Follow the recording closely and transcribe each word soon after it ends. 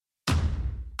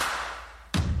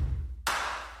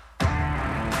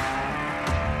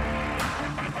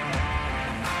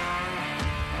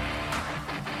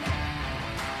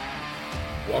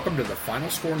Welcome to the Final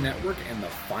Score Network and the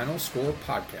Final Score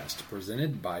Podcast,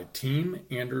 presented by Team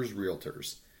Anders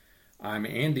Realtors. I'm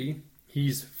Andy.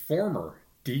 He's former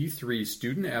D3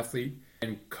 student athlete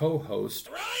and co-host.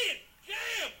 Ryan,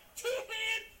 jam!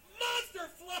 Two-hand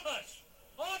monster flush!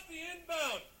 Off the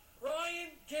inbound.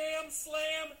 Ryan, cam,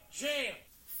 slam, jam.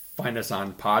 Find us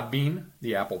on Podbean,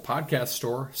 the Apple Podcast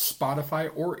Store, Spotify,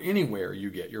 or anywhere you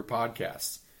get your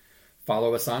podcasts.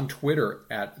 Follow us on Twitter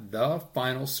at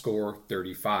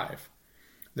TheFinalScore35.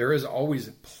 There is always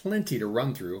plenty to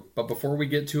run through, but before we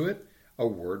get to it, a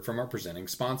word from our presenting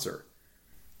sponsor.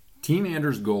 Team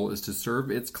Anders' goal is to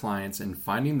serve its clients in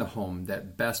finding the home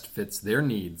that best fits their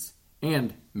needs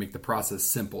and make the process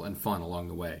simple and fun along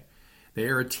the way. They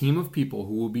are a team of people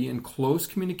who will be in close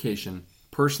communication,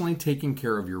 personally taking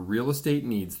care of your real estate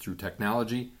needs through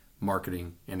technology,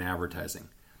 marketing, and advertising.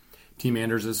 Team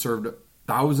Anders has served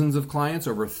thousands of clients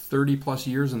over 30 plus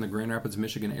years in the Grand Rapids,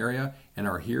 Michigan area and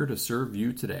are here to serve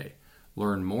you today.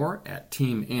 Learn more at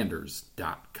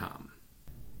teamanders.com.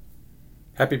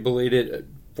 Happy belated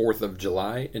 4th of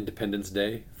July, Independence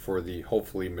Day, for the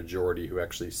hopefully majority who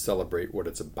actually celebrate what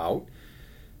it's about.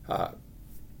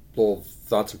 Little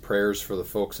thoughts and prayers for the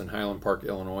folks in Highland Park,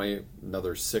 Illinois.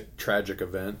 Another sick, tragic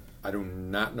event. I do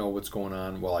not know what's going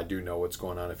on. Well, I do know what's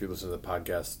going on. If you listen to the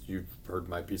podcast, you've heard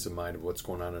my peace of mind of what's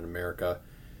going on in America.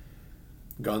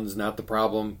 Guns not the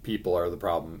problem. People are the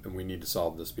problem, and we need to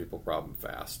solve this people problem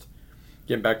fast.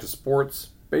 Getting back to sports,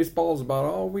 baseball is about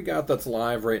all we got that's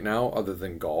live right now other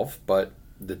than golf, but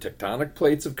the tectonic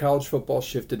plates of college football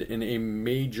shifted in a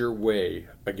major way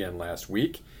again last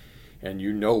week, and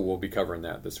you know we'll be covering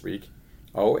that this week.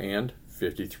 Oh, and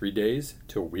 53 days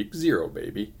to week 0,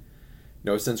 baby.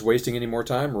 No sense wasting any more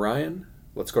time. Ryan,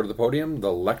 let's go to the podium.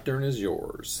 The lectern is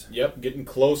yours. Yep, getting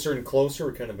closer and closer.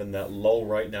 We're kind of in that lull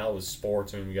right now with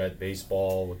sports. I mean, we got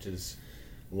baseball, which is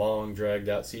long,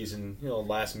 dragged-out season. You know,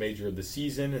 last major of the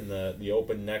season and the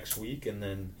Open next week, and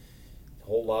then a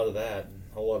whole lot of that,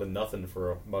 a whole lot of nothing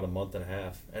for about a month and a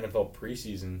half. NFL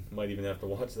preseason, might even have to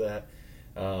watch that.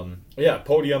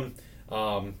 Podium.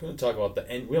 Going to talk about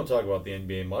we don't talk about the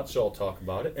NBA much, so I'll talk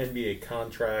about it. NBA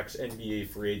contracts, NBA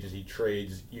free agency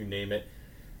trades, you name it.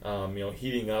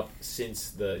 Heating up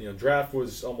since the draft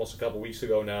was almost a couple weeks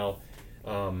ago now.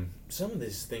 Some of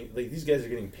this thing, like these guys are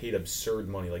getting paid absurd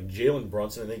money. Like Jalen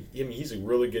Brunson, he's a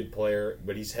really good player,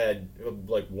 but he's had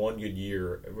like one good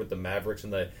year with the Mavericks,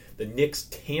 and the Knicks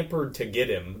tampered to get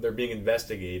him. They're being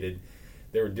investigated.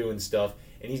 They were doing stuff,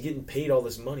 and he's getting paid all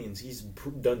this money, and he's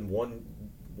done one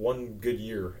good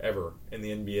year ever in the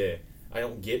NBA. I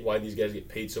don't get why these guys get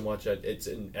paid so much. It's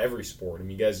in every sport. I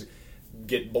mean, you guys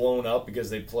get blown up because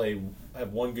they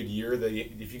have one good year.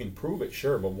 If you can prove it,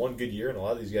 sure, but one good year, and a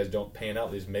lot of these guys don't pan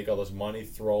out. They just make all this money,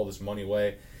 throw all this money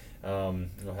away.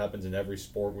 It happens in every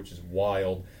sport, which is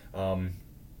wild. But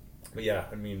yeah,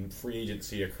 I mean, free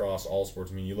agency across all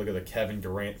sports. I mean, you look at the Kevin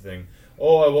Durant thing.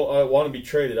 Oh, I want to be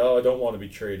traded. Oh, I don't want to be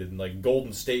traded. And like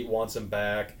Golden State wants him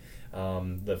back.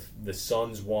 The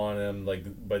Suns want him,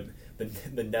 but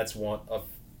the Nets want a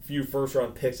few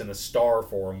first-round picks and a star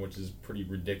for him, which is pretty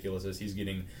ridiculous as he's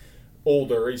getting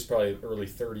older. He's probably early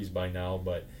 30s by now,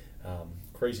 but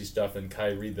crazy stuff. And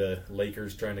Kyrie, the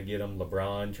Lakers trying to get him,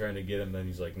 LeBron trying to get him, and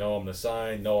he's like, no, I'm going to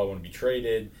sign. No, I want to be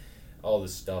traded. All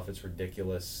this stuff, it's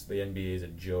ridiculous. The NBA is a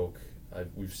joke.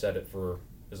 We've said it for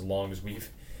as long as we've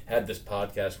had this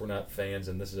podcast. We're not fans,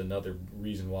 and this is another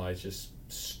reason why it's just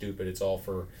stupid. It's all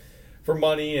for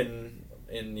money and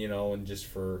just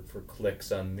for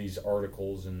clicks on these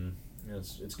articles, and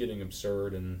it's getting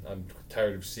absurd, and I'm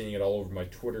tired of seeing it all over my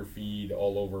Twitter feed,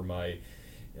 all over my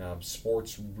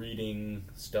sports reading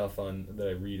stuff that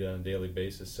I read on a daily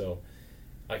basis. So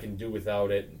I can do without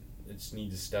it. It just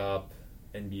needs to stop.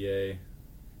 NBA,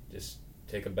 just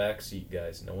take a back seat,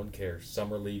 guys. No one cares.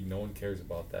 Summer League, no one cares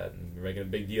about that, and you're making a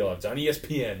big deal. It's on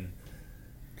ESPN.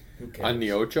 Who cares? On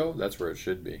the Ocho, that's where it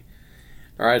should be.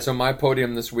 All right, so my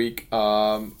podium this week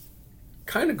kind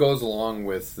of goes along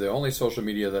with the only social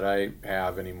media that I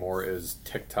have anymore is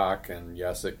TikTok, and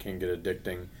yes, it can get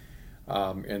addicting.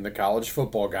 And the college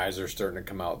football guys are starting to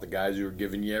come out. The guys who are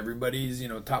giving you everybody's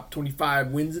top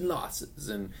 25 wins and losses,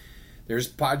 and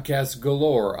there's podcasts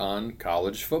galore on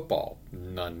college football.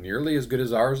 None nearly as good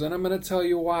as ours, and I'm going to tell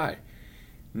you why.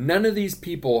 None of these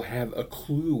people have a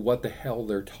clue what the hell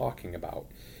they're talking about.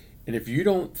 And if you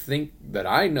don't think that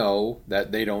I know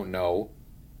that they don't know,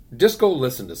 just go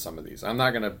listen to some of these. I'm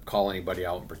not going to call anybody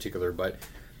out in particular, but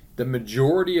the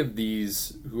majority of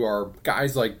these who are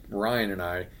guys like Ryan and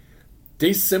I,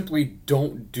 they simply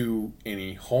don't do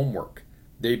any homework.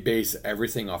 They base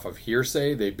everything off of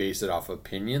hearsay. They base it off of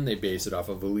opinion. They base it off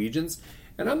of allegiance.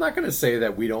 And I'm not going to say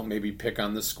that we don't maybe pick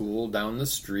on the school down the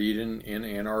street in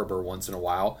Ann Arbor once in a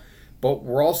while, but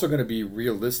we're also going to be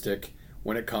realistic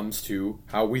when it comes to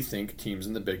how we think teams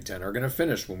in the Big Ten are going to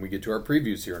finish when we get to our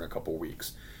previews here in a couple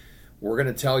weeks. We're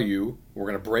going to tell you, we're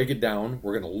going to break it down,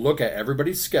 we're going to look at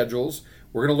everybody's schedules,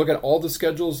 we're going to look at all the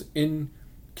schedules in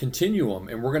continuum,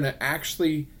 and we're going to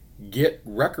actually get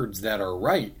records that are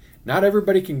right. Not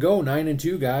everybody can go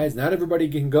 9-2, guys. Not everybody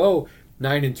can go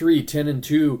 9-3,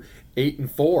 10-2,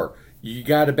 8-4. You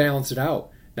got to balance it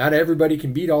out. Not everybody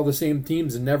can beat all the same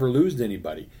teams and never lose to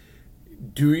anybody.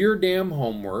 Do your damn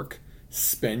homework.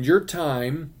 Spend your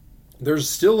time. There's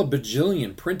still a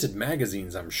bajillion printed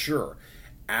magazines, I'm sure.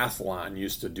 Athlon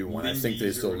used to do one. I think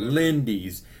they still.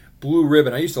 Lindy's, Blue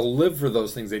Ribbon. I used to live for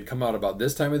those things. They'd come out about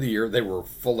this time of the year. They were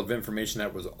full of information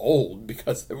that was old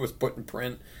because it was put in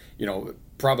print,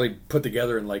 probably put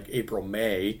together in like April,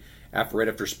 May, right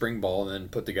after spring ball, and then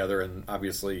put together, and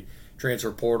obviously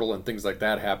transfer portal and things like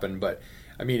that happened. But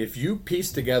I mean, if you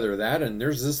piece together that, and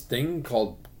there's this thing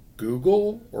called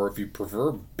Google, or if you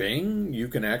prefer Bing, you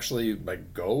can actually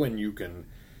go and you can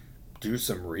do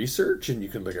some research and you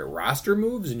can look at roster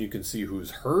moves and you can see who's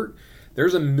hurt.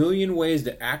 There's a million ways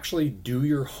to actually do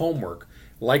your homework,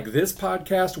 like this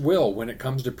podcast will when it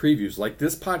comes to previews, like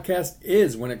this podcast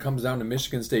is when it comes down to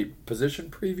Michigan State position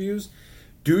previews.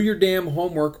 Do your damn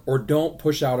homework, or don't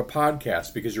push out a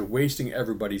podcast because you're wasting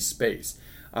everybody's space.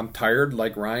 I'm tired,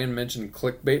 like Ryan mentioned,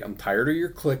 clickbait. I'm tired of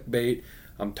your clickbait.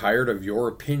 I'm tired of your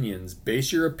opinions.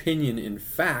 Base your opinion in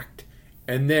fact,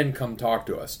 and then come talk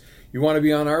to us. You want to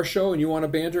be on our show and you want to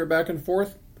banter it back and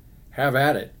forth? Have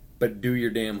at it, but do your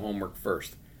damn homework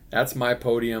first. That's my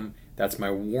podium. That's my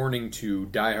warning to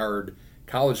diehard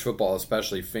college football,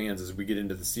 especially fans, as we get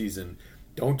into the season.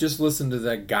 Don't just listen to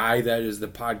that guy that is the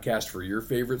podcast for your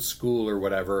favorite school or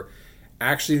whatever.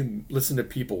 Actually listen to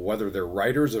people, whether they're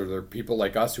writers or they're people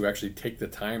like us who actually take the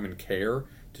time and care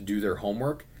to do their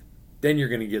homework. Then you're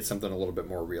going to get something a little bit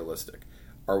more realistic.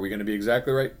 Are we going to be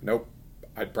exactly right? Nope.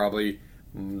 I'd probably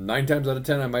 9 times out of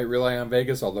 10 I might rely on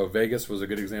Vegas, although Vegas was a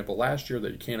good example last year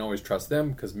that you can't always trust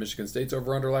them because Michigan State's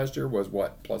over-under last year was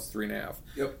what? Plus 3.5.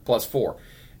 Yep. Plus 4.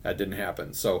 That didn't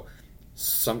happen. So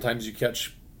sometimes you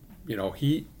catch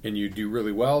heat and you do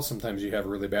really well. Sometimes you have a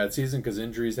really bad season because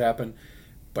injuries happen.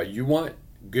 But you want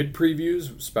good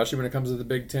previews, especially when it comes to the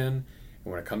Big Ten.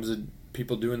 And when it comes to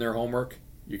people doing their homework,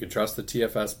 you can trust the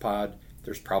TFS pod.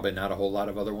 There's probably not a whole lot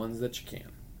of other ones that you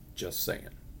can. Just saying.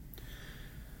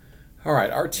 All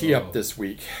right, our tee up this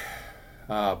week.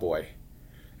 Ah, boy.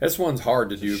 This one's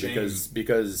hard to do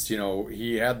because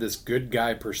he had this good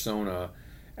guy persona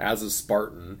as a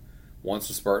Spartan. Once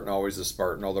a Spartan, always a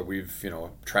Spartan, although we've,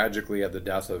 tragically had the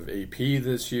death of AP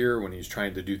this year when he's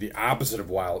trying to do the opposite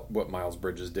of what Miles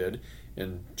Bridges did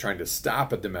in trying to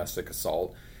stop a domestic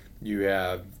assault. You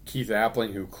have Keith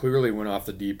Appling, who clearly went off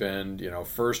the deep end.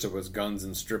 First it was guns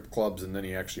and strip clubs, and then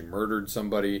he actually murdered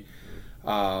somebody.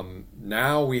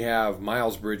 Now we have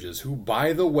Miles Bridges, who,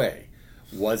 by the way,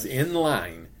 was in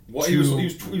line. He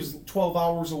was 12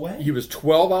 hours away? He was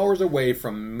 12 hours away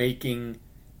from making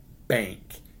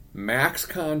bank. Max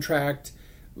contract.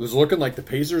 Was looking like the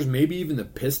Pacers, maybe even the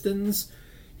Pistons.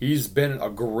 He's been a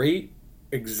great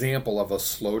example of a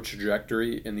slow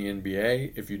trajectory in the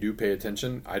NBA. If you do pay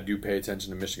attention, I do pay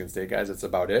attention to Michigan State guys. That's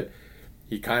about it.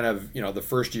 He kind of, the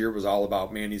first year was all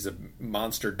about, man, he's a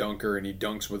monster dunker and he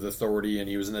dunks with authority, and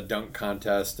he was in the dunk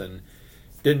contest and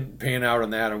didn't pan out on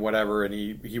that and whatever, and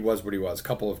he was what he was. A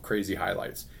couple of crazy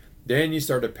highlights. Then you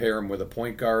start to pair him with a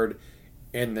point guard,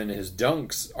 and then his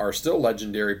dunks are still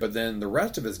legendary, but then the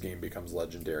rest of his game becomes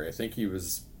legendary. I think he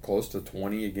was close to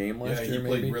 20 a game last year,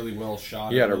 maybe. He played really well,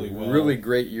 shot He had really a well. really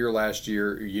great year last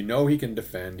year. He can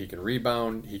defend, he can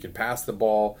rebound, he can pass the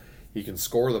ball, he can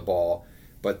score the ball.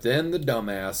 But then the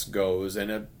dumbass goes,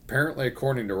 and apparently,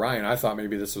 according to Ryan, I thought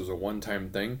maybe this was a one-time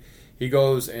thing. He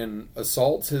goes and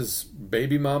assaults his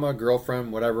baby mama,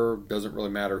 girlfriend, whatever, doesn't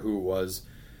really matter who it was,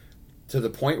 to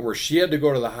the point where she had to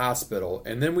go to the hospital.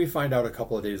 And then we find out a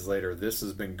couple of days later this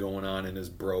has been going on, and his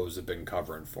bros have been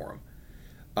covering for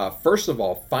him. First of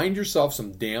all, find yourself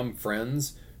some damn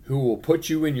friends who will put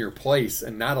you in your place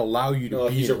and not allow you to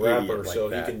be he's an a rapper, idiot like so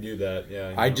that. he can do that.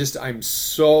 Yeah,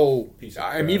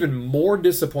 I'm even more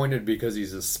disappointed because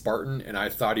he's a Spartan and I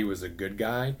thought he was a good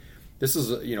guy. This is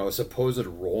a supposed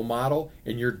role model,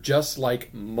 and you're just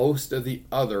like most of the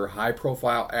other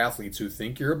high-profile athletes who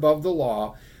think you're above the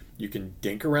law. You can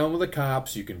dink around with the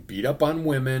cops. You can beat up on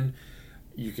women.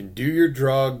 You can do your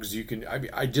drugs.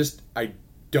 I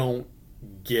don't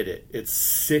get it. It's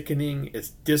sickening.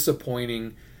 It's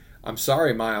disappointing. I'm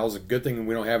sorry, Miles. A good thing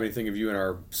we don't have anything of you in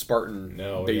our Spartan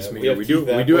No, basement. yeah, We we do. have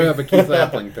We Keith do Appling. have a Keith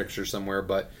Appling picture somewhere,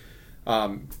 but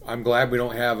I'm glad we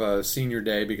don't have a senior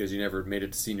day because you never made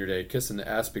it to senior day. Kissing the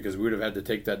S because we would have had to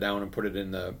take that down and put it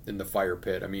in the fire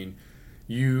pit. I mean,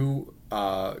 you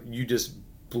just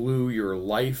blew your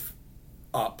life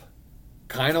up.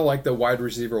 Kind of like the wide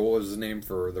receiver. What was his name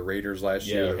for the Raiders last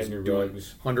year? That was Henry doing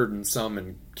Ruggs. 100 and some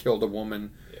and killed a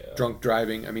woman, Yeah. drunk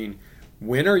driving. I mean,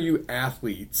 when are you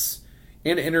athletes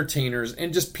and entertainers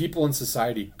and just people in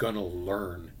society gonna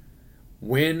learn?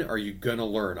 When are you gonna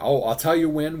learn? Oh, I'll tell you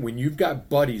when you've got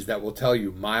buddies that will tell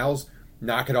you, Miles,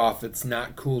 knock it off. It's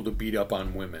not cool to beat up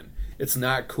on women. It's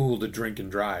not cool to drink and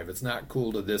drive. It's not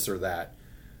cool to this or that.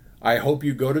 I hope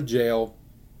you go to jail.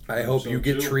 I hope So you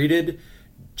get too. treated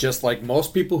just like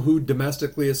most people who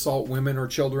domestically assault women or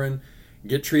children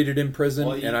get treated in prison,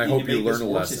 Well, and I hope you make learn this a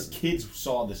worse. His lesson. kids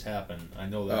saw this happen. I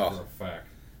know that Oh. for a fact.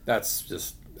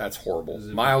 That's horrible. Is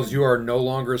it- Miles, you are no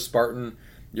longer a Spartan.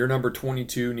 Your number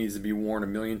 22 needs to be worn a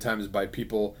million times by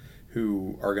people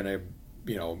who are going to,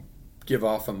 give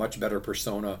off a much better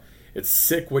persona. It's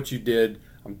sick what you did.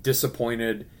 I'm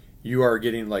disappointed. You are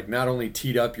getting not only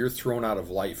teed up, you're thrown out of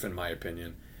life, in my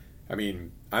opinion. I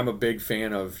mean, I'm a big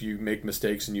fan of you make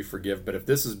mistakes and you forgive, but if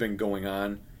this has been going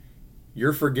on,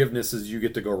 your forgiveness is you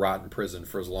get to go rot in prison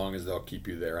for as long as they'll keep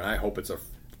you there, and I hope it's a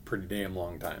pretty damn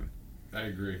long time. I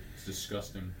agree. It's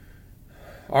disgusting.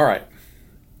 All right.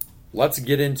 Let's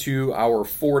get into our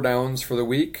 4 downs for the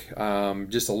week.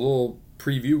 Just a little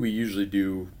preview. We usually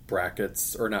do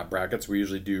brackets, or not brackets. We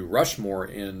usually do Rushmore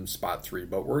in spot 3,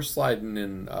 but we're sliding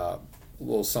in a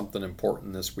little something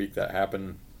important this week that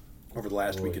happened over the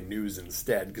last week in news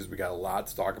instead, because we got a lot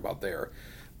to talk about there.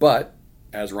 But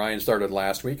as Ryan started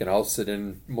last week, and I'll sit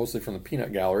in mostly from the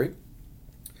peanut gallery,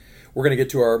 we're going to get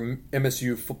to our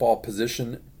MSU football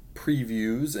position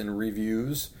previews and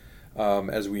reviews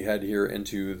as we head here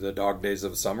into the dog days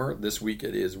of summer. This week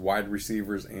it is wide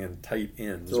receivers and tight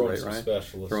ends, Throwing right, some Ryan?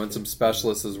 specialists. Throwing some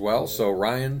specialists as well. So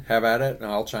Ryan, have at it, and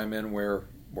I'll chime in where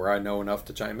I know enough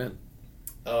to chime in.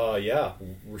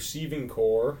 Receiving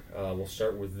core. We'll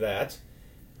start with that.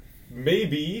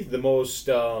 Maybe the most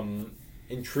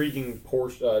intriguing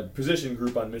position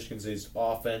group on Michigan State's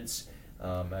offense.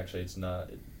 Actually, it's not.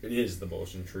 It is the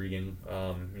most intriguing.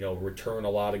 Return a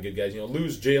lot of good guys.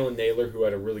 Lose Jalen Naylor, who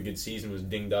had a really good season, was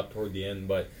dinged up toward the end,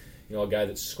 but a guy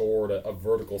that scored a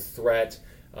vertical threat.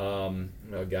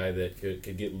 A guy that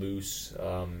could get loose.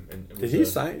 Did he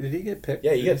sign? Did he get picked?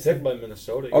 Yeah, he got picked by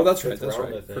Minnesota. He Oh, got that's fifth right. That's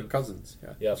round, I right. think. For Cousins.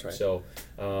 Yeah, Yeah, that's right. so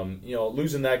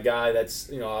losing that guy,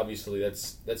 that's obviously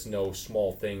that's no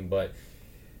small thing, but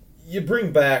you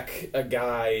bring back a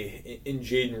guy in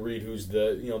Jaden Reed who's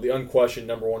the unquestioned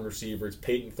number 1 receiver. It's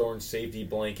Peyton Thorne's safety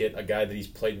blanket, a guid that he's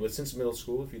played with since middle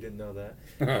school. If you didn't know that,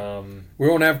 We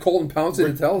won't have Colton Pouncey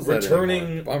to tell us that returning.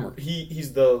 anymore. Bummer.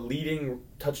 He's the leading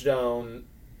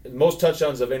most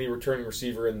touchdowns of any returning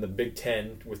receiver in the Big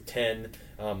Ten with 10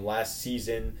 last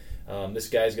season. This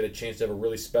guy's got a chance to have a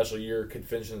really special year, could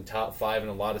finish in the top 5 in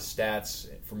a lot of stats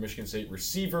for Michigan State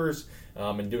receivers,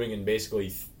 and doing in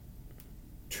basically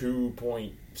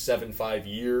 2.75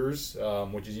 years,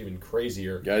 which is even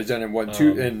crazier. Guys done in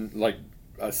in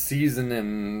a season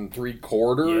and 3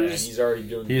 quarters. Yeah, and he's already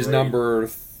doing He's great. number.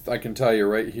 I can tell you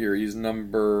right here. He's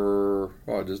number.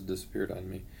 Oh, it just disappeared on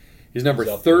me. He's number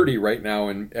He's up 30 right now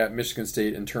at Michigan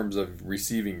State in terms of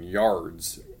receiving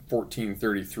yards,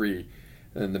 1433,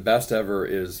 and the best ever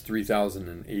is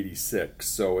 3,086.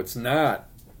 So it's not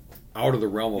out of the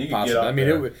realm of He could get possibility. up I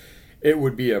mean, there. it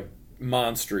would be a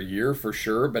monster year for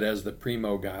sure. But as the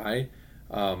primo guy,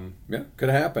 could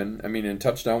happen. I mean, in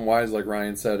touchdown wise, like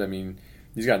Ryan said, I mean,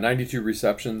 he's got 92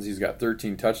 receptions. He's got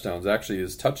 13 touchdowns. Actually,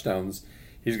 his touchdowns,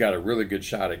 he's got a really good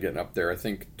shot at getting up there. I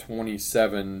think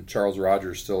 27. Charles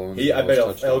Rogers still owns. I bet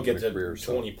touchdowns he'll in get the to career,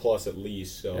 20 plus at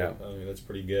least. So Yeah. I mean, that's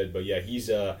pretty good. But yeah, he's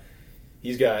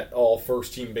got all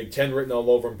first team Big Ten written all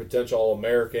over him. Potential All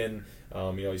American.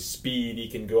 His speed, he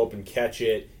can go up and catch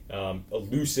it.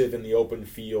 Elusive in the open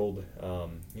field.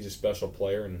 He's a special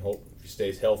player, and hope if he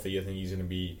stays healthy, I think he's going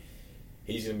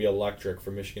to be electric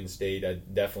for Michigan State. I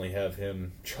definitely have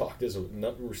him chalked as a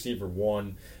receiver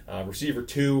 1. Receiver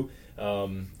 2,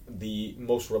 the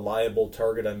most reliable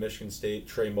target on Michigan State,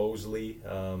 Trey Mosley.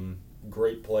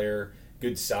 Great player,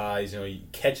 good size. He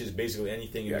catches basically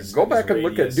anything. In his, Go in back his and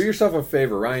look at. radius. Do yourself a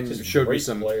favor. Ryan Just a showed me great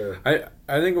some. player.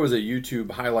 I think it was a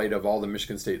YouTube highlight of all the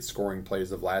Michigan State scoring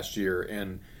plays of last year,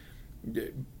 and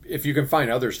if you can find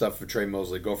other stuff for Trey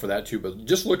Mosley, go for that too. But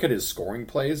just look at his scoring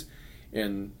plays.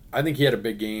 And I think he had a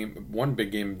big game. One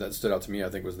big game that stood out to me, I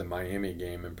think, was the Miami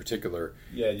game in particular.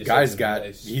 Yeah,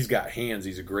 just he's got hands.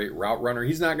 He's a great route runner.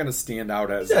 He's not going to stand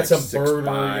out as he's not some 6'5",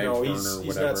 burner, he's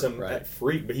whatever. not some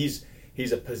freak, but he's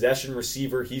a possession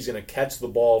receiver. He's going to catch the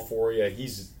ball for you.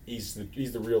 He's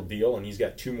the real deal, and he's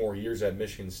got 2 more years at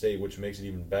Michigan State, which makes it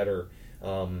even better.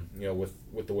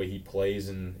 With the way he plays,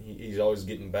 and he's always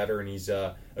getting better, and he's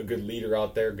a good leader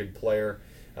out there, good player.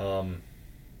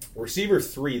 Receiver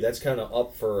 3, that's kind of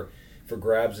up for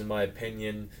grabs in my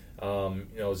opinion.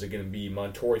 Is it going to be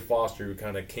Montorie Foster, who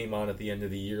kind of came on at the end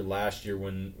of the year last year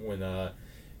when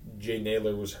Jay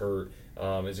Naylor was hurt?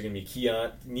 Is it going to be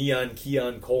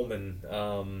Keon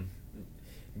Coleman,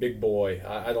 big boy?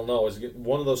 I don't know. Is it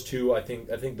one of those two? I think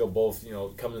they'll both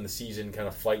come in the season kind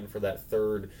of fighting for that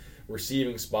third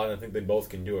receiving spot, and I think they both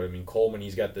can do it. I mean, Coleman,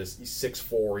 he's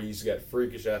 6'4", he's got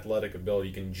freakish athletic ability,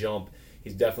 he can jump.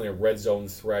 He's definitely a red zone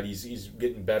threat. He's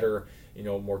getting better,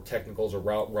 more technical as a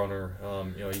route runner.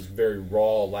 He's very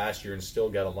raw last year and still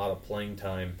got a lot of playing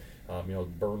time.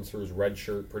 Burned through his red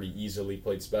shirt pretty easily,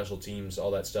 played special teams, all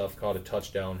that stuff, caught a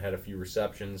touchdown, had a few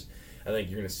receptions. I think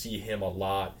you're going to see him a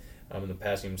lot in the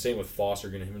passing game. Same with Foster,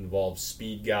 going to him involved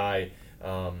speed guy,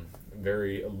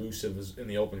 very elusive in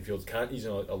the open field. He's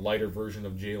a lighter version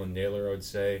of Jalen Naylor, I would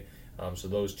say. So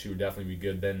those two definitely be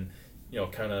good. Then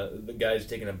kind of the guys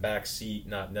taking a back seat,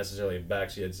 not necessarily a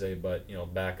back seat, I'd say, but,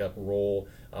 backup role.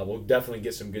 We'll definitely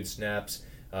get some good snaps.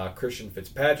 Christian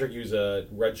Fitzpatrick, he was a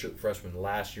redshirt freshman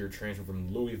last year, transferred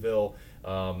from Louisville.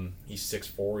 He's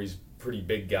 6'4", he's a pretty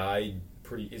big guy.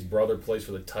 His brother plays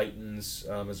for the Titans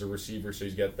as a receiver, so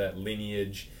he's got that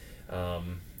lineage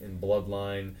and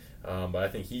bloodline. But I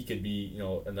think he could be,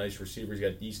 a nice receiver. He's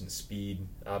got decent speed.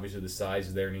 Obviously, the size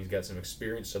is there, and he's got some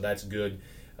experience, so that's good.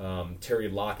 Terry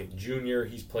Lockett Jr.,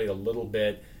 he's played a little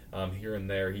bit here and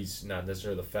there. He's not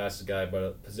necessarily the fastest guy, but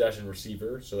a possession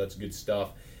receiver, so that's good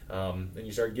stuff. And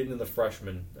you start getting into the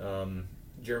freshmen.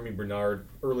 Jeremy Bernard,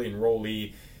 early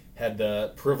enrollee, had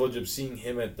the privilege of seeing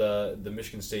him at the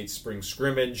Michigan State spring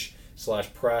scrimmage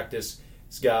 / practice.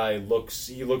 This guy looks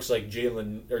like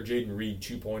Jaden Reed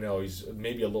 2.0. He's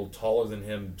maybe a little taller than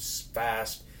him,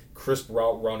 fast, crisp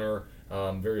route runner,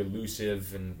 very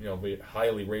elusive, and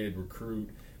highly rated recruit.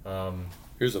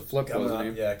 Here's a flip,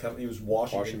 wasn't he? Yeah, he was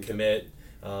Washington commit,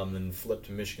 then flipped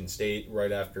to Michigan State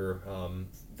right after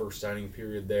first signing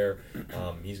period there.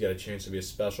 He's got a chance to be a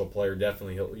special player.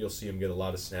 Definitely, you'll see him get a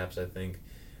lot of snaps, I think.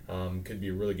 Could be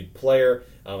a really good player.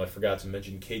 I forgot to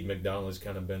mention Cade McDonald has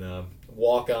kind of been a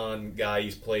walk-on guy.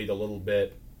 He's played a little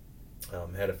bit,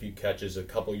 had a few catches a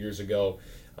couple years ago.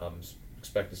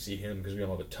 Expect to see him because we don't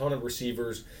have a ton of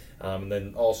receivers. And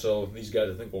then also these guys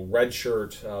I think will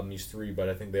redshirt these 3, but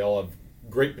I think they all have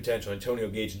great potential. Antonio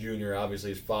Gates Jr., obviously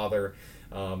his father,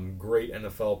 great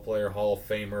NFL player, Hall of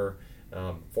Famer,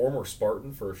 former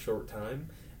Spartan for a short time.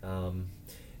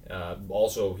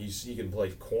 Also, he can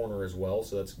play corner as well,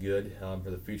 so that's good for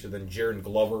the future. Then Jaron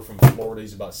Glover from Florida,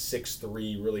 he's about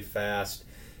 6'3", really fast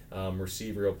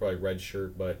receiver. He'll probably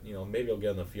redshirt, but maybe he'll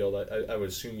get on the field. I would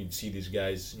assume you'd see these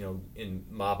guys in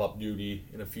mop-up duty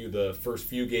in the first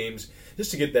few games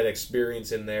just to get that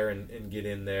experience in there and get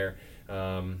in there,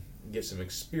 get some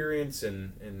experience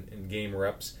and game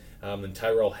reps. Then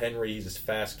Tyrell Henry, he's a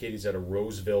fast kid. He's out of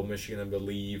Roseville, Michigan, I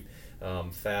believe.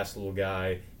 Fast little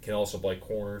guy, can also play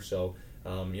corner. So,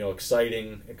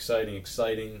 exciting.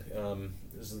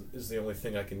 Is the only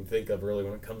thing I can think of really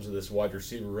when it comes to this wide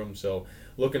receiver room. So,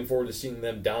 looking forward to seeing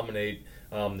them dominate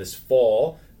this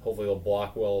fall. Hopefully, they'll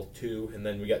block well too. And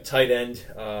then we got tight end.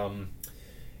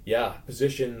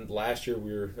 Position last year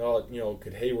we were,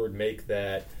 could Hayward make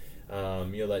that,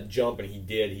 that jump, and he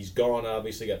did. He's gone.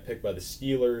 Obviously, got picked by the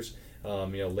Steelers,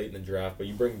 late in the draft. But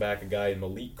you bring back a guy in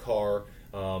Malik Carr.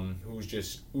 Who's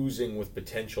just oozing with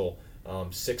potential.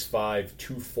 6'5",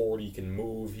 240, can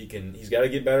move. He's got to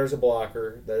get better as a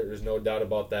blocker. There's no doubt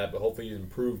about that. But hopefully he's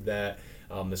improved that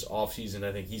this offseason.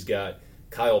 I think he's got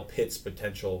Kyle Pitts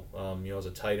potential. As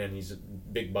a tight end, he's a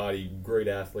big body, great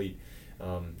athlete.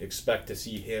 Expect to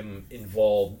see him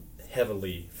involved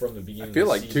heavily from the beginning. I feel of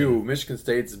the like season. too, Michigan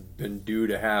State's been due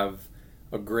to have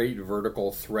a great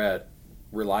vertical threat,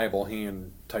 reliable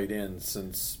hand tight end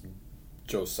since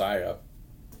Josiah.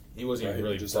 He wasn't even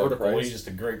really just vertical. He's just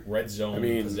a great red zone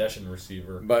possession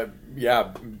receiver. But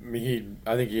yeah,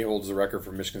 I think he holds the record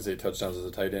for Michigan State touchdowns as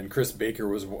a tight end. Chris Baker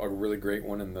was a really great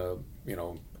one in the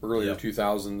earlier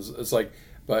 2000s. It's like,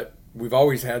 but we've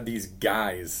always had these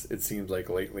guys. It seems like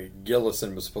lately,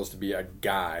 Gillison was supposed to be a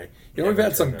guy. We've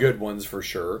had some good ones for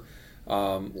sure.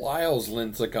 Lyles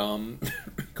Lincecum,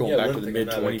 going Yeah, back I to the didn't mid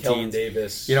think of that, like Kellen 2010s.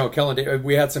 Davis. Kellen Davis,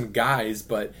 we had some guys,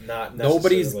 but Not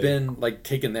nobody's necessarily. been like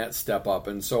taking that step up.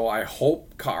 And so I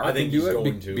hope Carr I think can do he's it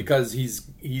going to. because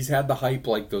he's had the hype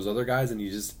like those other guys, and he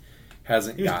just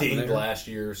hasn't He was gotten dinged there. last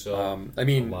year, so I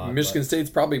mean, a lot, Michigan but- State's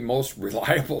probably most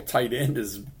reliable tight end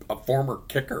is a former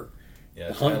kicker.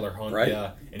 Yeah, Hunt, Tyler Hunt, right?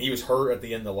 yeah, and he was hurt at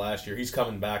the end of last year. He's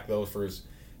coming back though for his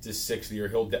 6th year.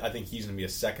 I think he's going to be a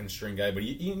second string guy, but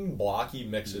he can block. He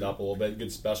mix it up a little bit.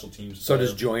 Good special teams. So player.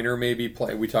 does Joyner maybe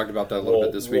play? We talked about that a little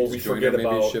bit this week. we Does Joyner forget maybe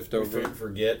about shift over? We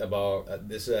forget about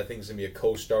this. I think is going to be a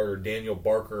co-starter. Daniel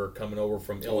Barker coming over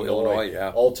from Oh, Illinois. Illinois,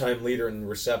 yeah. All-time leader in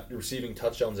receiving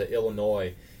touchdowns at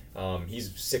Illinois. He's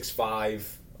 6'5".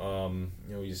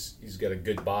 He's got a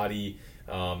good body.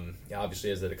 He obviously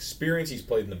has that experience. He's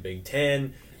played in the Big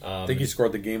Ten. I think he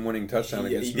scored the game-winning touchdown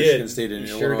He- against he Michigan did. State in He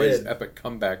sure Illinois' did. epic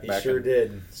comeback He back. sure in,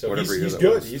 did. So whatever year he's that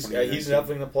good. was, He's 2019.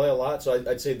 definitely going to play a lot. So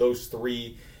I'd say those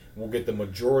three will get the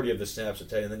majority of the snaps at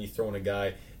tight. And then you throw in a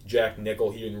guy, Jack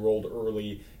Nickel. He enrolled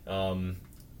early,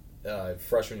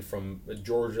 freshman from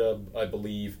Georgia, I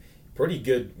believe. Pretty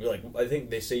good. Like I think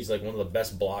they say he's like one of the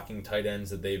best blocking tight ends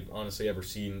that they've honestly ever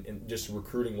seen, in just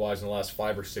recruiting wise in the last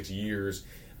 5 or 6 years.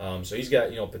 So he's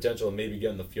got potential to maybe get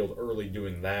in the field early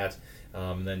doing that.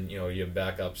 And then you have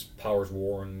backups. Powers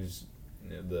Warren, who's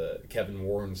the Kevin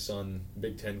Warren's son,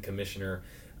 Big Ten commissioner.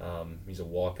 He's a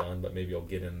walk-on, but maybe he'll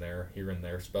get in there here and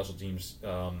there. Special teams.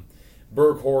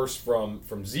 Berghorst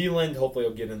from Zeeland. Hopefully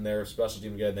he'll get in there. Special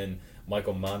team guy. Then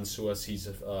Michael Mansuas.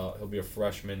 He'll be a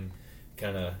freshman,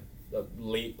 kind of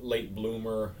late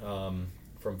bloomer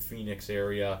from Phoenix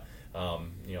area.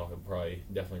 He'll probably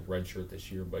definitely redshirt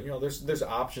this year. But there's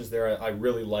options there. I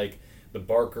really like the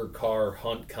Barker, Carr,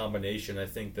 Hunt combination. I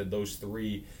think that those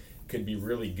three could be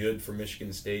really good for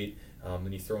Michigan State.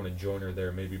 Then you throw in a Joyner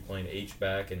there, maybe playing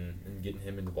H-back and getting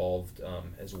him involved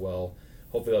as well.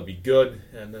 Hopefully that'll be good.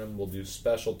 And then we'll do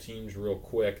special teams real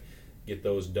quick, get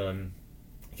those done.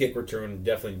 Kick return,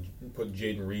 definitely put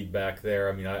Jaden Reed back there.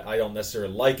 I mean, I don't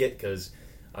necessarily like it because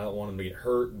I don't want him to get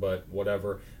hurt, but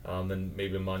whatever. Then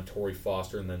maybe Montori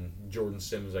Foster, and then Jordan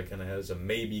Sims I kind of had as a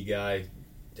maybe guy.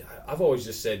 I've always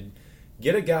just said,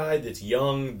 get a guy that's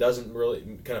young, doesn't really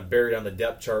kind of buried on the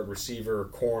depth chart, receiver,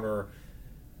 corner,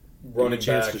 running Give him a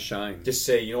chance back. to shine. Just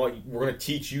say, you know what, we're going to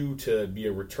teach you to be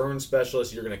a return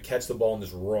specialist. You're going to catch the ball and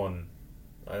just run.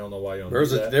 I don't know why you don't do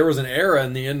that. There was an era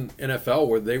in the NFL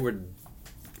where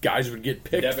guys would get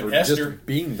picked Devin for Hester. just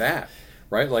being that,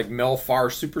 right? Like Mel Farr,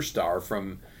 superstar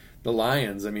from the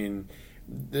Lions. I mean,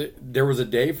 there was a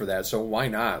day for that, so why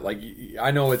not? Like, I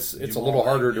know it's a little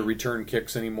harder to return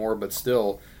kicks anymore, but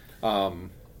still,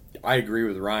 I agree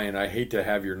with Ryan. I hate to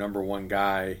have your number one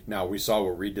guy. Now, we saw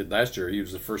what Reed did last year. He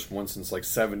was the first one since like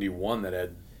 71 that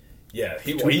had Yeah,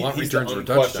 Two he's punt the returns for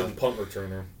unquestioned touchdown.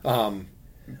 punt returner.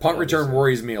 punt return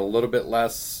worries me a little bit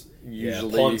less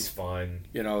usually. Yeah, punt's fine.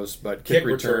 But Kick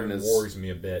return return is worries me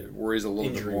a bit. worries a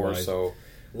little bit more. Injury-wise. So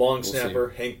Long see. snapper,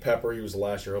 Hank Pepper, he was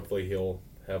last year. Hopefully he'll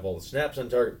have all the snaps on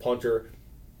target. Punter,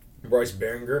 Bryce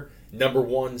Behringer, number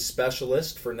one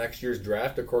specialist for next year's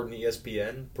draft, according to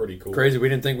ESPN. Pretty cool. crazy. We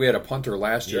didn't think we had a punter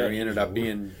last year. Yeah, and he he ended was up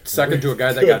being second to a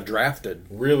guy that good. got drafted.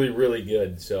 Really, really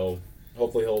good. So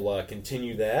hopefully he'll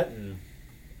continue that. And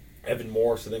Evan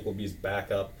Morris, I think, will be his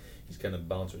backup. He's kind of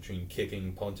bounced between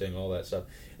kicking, punting, all that stuff.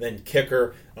 And then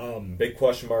kicker, big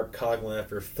question mark. Coughlin,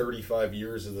 after 35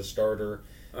 years as a starter,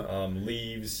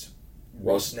 leaves.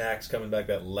 Rusnak's coming back.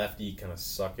 That lefty kind of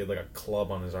sucked. He had like a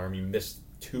club on his arm. He missed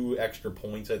 2 extra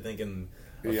points, I think, in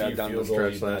a Yeah, few down the field goals.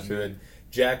 stretch He's not last year. good.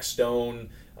 Jack Stone.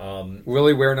 Will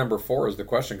he wear number 4 is the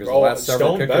question because the last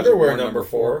several Stone kickers better have wear worn number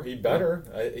 4. He better.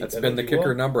 That's I been the think he kicker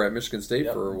will. number at Michigan State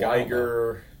Yep. for a while.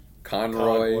 Geiger,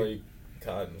 Conroy.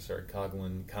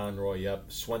 Coughlin, Conroy. Yep.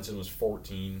 Swenson was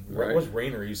 14. Right. What was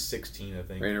Rayner? He was 16, I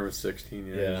think. Rayner was 16.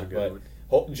 Yeah, Yeah, he's a good but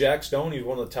one. Jack Stone, he's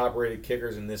one of the top-rated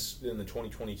kickers in the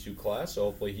 2022 class. So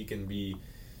hopefully he can be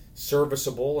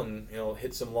serviceable and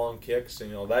hit some long kicks.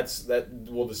 And that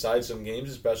will decide some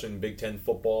games, especially in Big Ten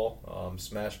football.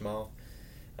 Smash Mouth.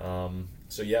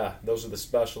 So yeah, those are the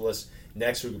specialists.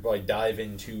 Next, we could probably dive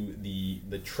into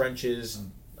the trenches,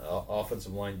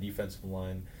 offensive line, defensive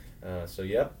line. So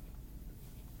yep,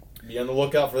 be on the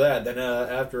lookout for that. Then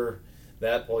after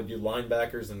that, we'll do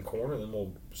linebackers and corner. Then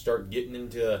we'll start getting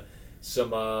into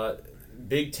some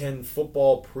Big Ten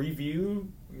football preview,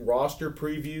 roster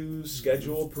previews,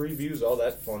 schedule previews, all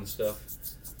that fun stuff.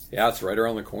 Yeah, it's right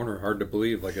around the corner. Hard to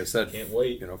believe. Like I said, Can't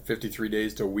wait. 53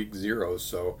 days to week 0.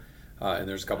 So, and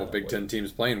there's a couple Big Ten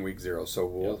teams playing week 0. So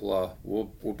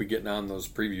we'll be getting on those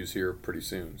previews here pretty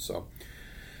soon. So,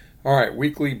 all right,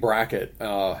 weekly bracket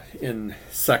in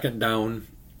second down.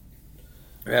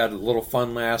 We had a little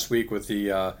fun last week with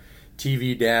the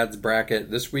TV Dads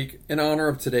bracket. This week, in honor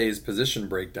of today's position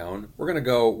breakdown, we're going to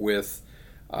go with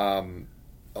a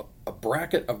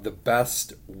bracket of the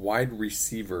best wide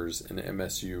receivers in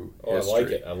MSU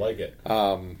history. I like it.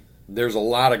 There's a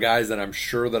lot of guys that I'm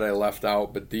sure that I left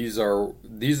out, but these,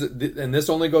 and this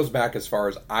only goes back as far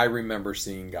as I remember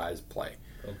seeing guys play.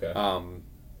 Okay.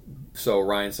 So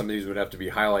Ryan, some of these would have to be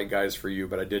highlight guys for you,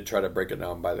 but I did try to break it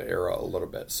down by the era a little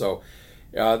bit. So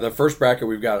the first bracket,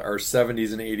 we've got our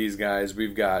 70s and 80s guys.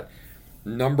 We've got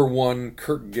number one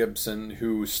Kirk Gibson,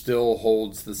 who still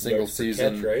holds the single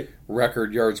season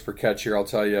record yards per catch here. I'll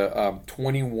tell you,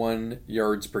 21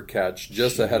 yards per catch,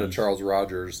 just ahead of Charles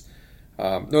Rogers.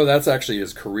 No, that's actually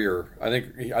his career. I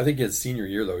think his senior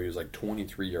year though, he was like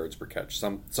 23 yards per catch,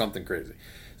 something crazy.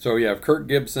 So you have Kirk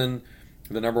Gibson,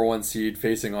 the number one seed,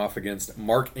 facing off against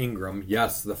Mark Ingram.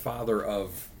 Yes, the father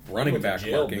of running back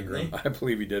Mark Ingram. I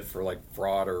believe he did for like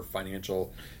fraud or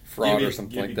financial fraud or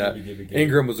something like that.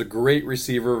 Ingram was a great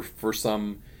receiver for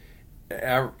some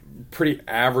pretty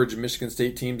average Michigan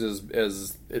State teams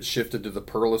as it shifted to the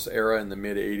Perlis era in the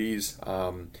mid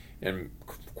 80s. And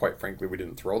quite frankly, we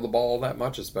didn't throw the ball that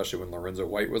much, especially when Lorenzo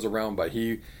White was around. But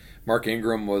Mark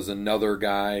Ingram was another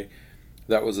guy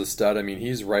that was a stud. I mean,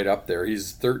 he's right up there.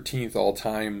 He's 13th all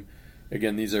time.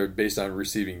 Again, these are based on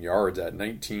receiving yards at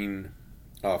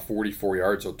 1944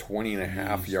 yards, so 20 and a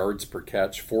half yards per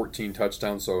catch, 14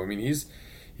 touchdowns. So I mean, he's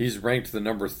ranked the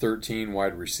number 13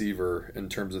 wide receiver in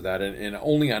terms of that, and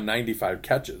only on 95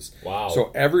 catches. Wow.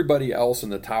 So everybody else in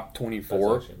the top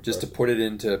 24, just to put it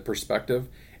into perspective,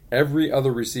 every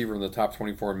other receiver in the top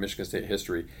 24 in Michigan State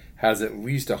history has at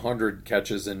least 100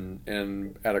 catches,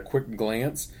 and at a quick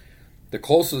glance, the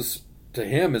closest to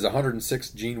him is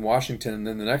 106, Gene Washington, and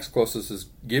then the next closest is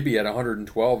Gibby at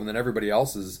 112, and then everybody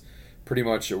else is pretty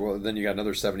much, well, then you got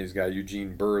another 70s guy,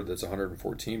 Eugene Bird, that's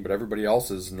 114, but everybody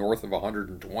else is north of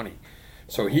 120.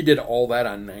 So he did all that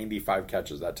on 95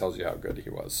 catches. That tells you how good he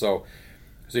was. So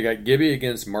you got Gibby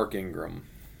against Mark Ingram.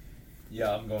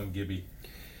 Yeah, I'm going Gibby.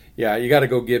 Yeah, you got to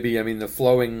go Gibby. I mean, the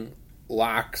flowing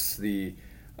locks, he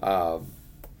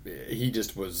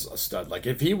just was a stud. Like,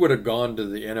 if he would have gone to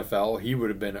the NFL, he would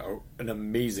have been an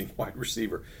amazing wide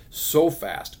receiver. So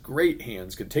fast, great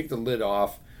hands, could take the lid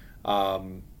off.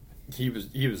 He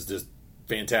was just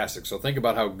fantastic. So think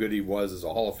about how good he was as a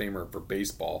Hall of Famer for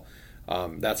baseball.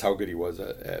 That's how good he was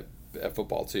at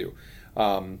football too.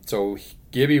 So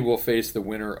Gibby will face the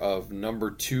winner of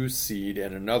number 2 seed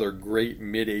and another great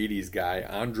mid-80s guy,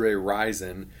 Andre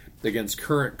Rison, against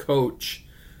current coach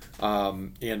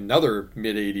and another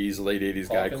mid-80s, late 80s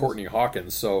guy, Courtney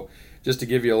Hawkins. So just to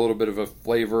give you a little bit of a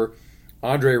flavor,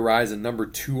 Andre Rison, number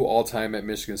 2 all-time at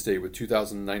Michigan State with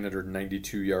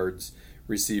 2,992 yards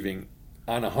receiving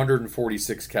on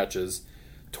 146 catches,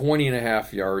 20 and a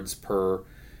half yards per,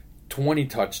 20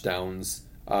 touchdowns.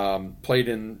 Played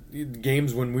in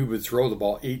games when we would throw the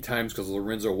ball 8 times because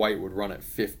Lorenzo White would run at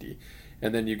 50.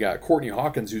 And then you got Courtney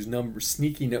Hawkins, who's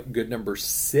sneaking up good number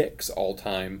 6 all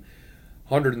time,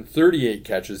 138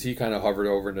 catches. He kind of hovered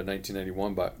over into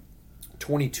 1991, but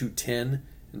 22-10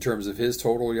 in terms of his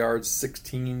total yards,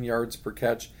 16 yards per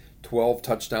catch, 12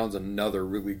 touchdowns. Another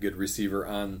really good receiver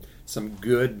on some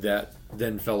good that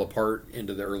then fell apart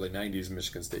into the early 90s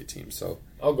Michigan State team. So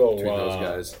I'll go between those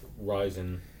guys.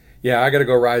 Rison. Yeah, I got to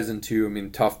go Rison too. I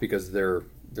mean, tough because they're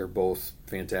both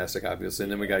fantastic, obviously.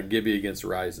 And then we got Gibby against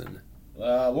Rison.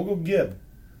 We'll go Gib.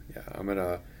 Yeah, I'm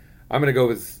gonna go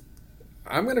with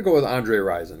Andre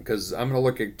Rison because I'm gonna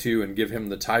look at 2 and give him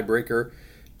the tiebreaker,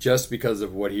 just because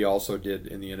of what he also did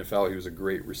in the NFL. He was a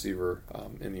great receiver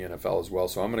in the NFL as well.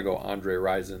 So I'm gonna go Andre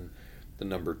Rison, the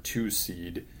number 2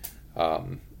 seed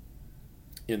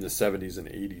in the 70s and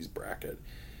 80s bracket.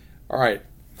 All right.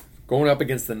 Going up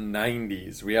against the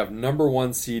 90s, we have number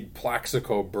 1 seed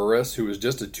Plaxico Burress, who was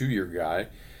just a 2-year guy,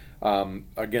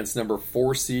 against number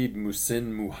 4 seed Muhsin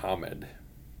Muhammad.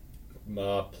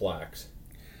 Plax.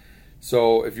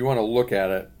 So if you want to look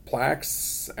at it,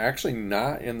 Plax actually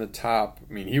not in the top.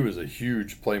 I mean, he was a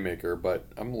huge playmaker, but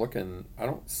I'm looking. I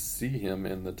don't see him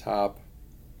in the top.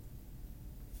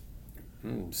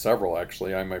 Several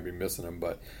actually. I might be missing him,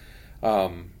 but.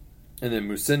 And then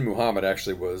Muhsin Muhammad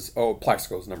actually was,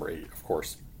 Plaxico's number 8, of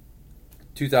course.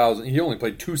 2000, he only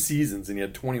played 2 seasons and he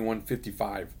had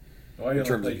 21.55 in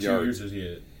terms of yards.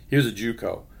 He was a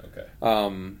JUCO. Okay.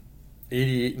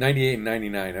 98 and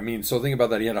 99. I mean, so think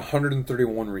about that. He had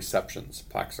 131 receptions,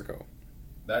 Plaxico.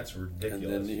 That's ridiculous.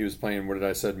 And then he was playing, what did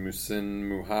I said? Muhsin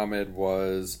Muhammad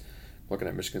was, looking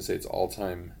at Michigan State's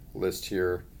all-time list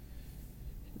here.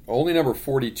 only number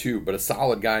 42, but a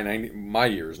solid guy. My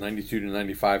years, 92 to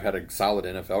 95, had a solid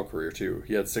NFL career too.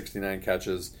 He had 69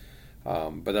 catches,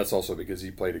 but that's also because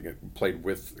he played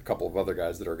with a couple of other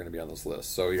guys that are going to be on this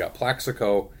list. So you got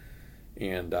Plaxico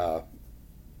and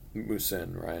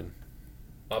Musin, Ryan.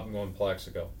 I'm going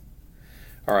Plaxico.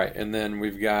 All right, and then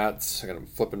we've got, I'm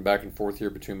flipping back and forth here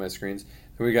between my screens.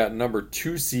 Then we got number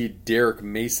 2 seed Derek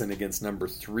Mason against number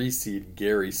 3 seed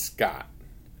Gary Scott.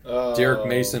 Derek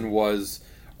Mason was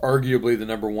arguably the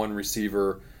number 1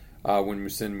 receiver when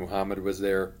Musin Muhammad was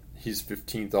there. He's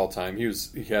 15th all time. He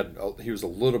was a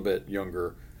little bit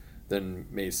younger than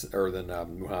Mason or than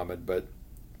Muhammad, but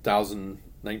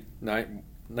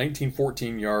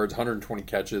 1914 yards, 120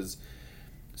 catches.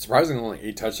 Surprisingly, only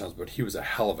 8 touchdowns, but he was a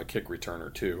hell of a kick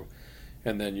returner, too.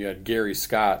 And then you had Gary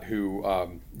Scott, who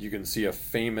you can see a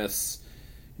famous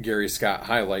Gary Scott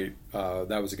highlight.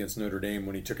 That was against Notre Dame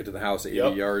when he took it to the house,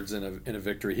 80 yards in a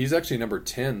victory. He's actually number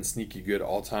 10 sneaky good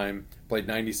all-time. Played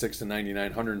 96 to 99,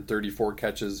 134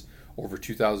 catches, over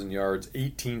 2,000 yards,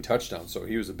 18 touchdowns. So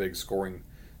he was a big scoring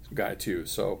guy, too.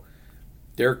 So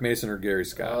Derek Mason or Gary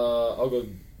Scott? I'll go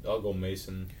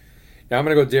Mason. Yeah, I'm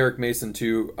going to go Derek Mason,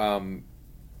 too.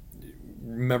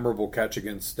 Memorable catch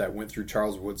that went through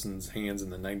Charles Woodson's hands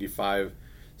in the 95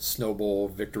 Snow Bowl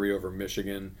victory over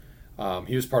Michigan.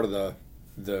 He was part of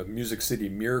the Music City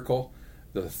Miracle,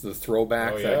 the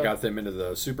throwback that got them into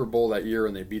the Super Bowl that year,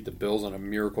 and they beat the Bills on a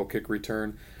miracle kick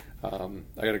return. I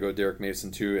got to go Derek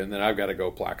Mason too, and then I've got to go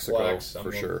Plaxico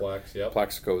for sure.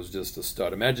 Plaxico is just a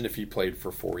stud. Imagine if he played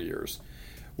for 4 years,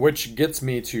 which gets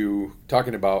me to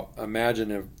talking about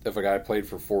imagine if a guy played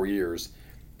for 4 years.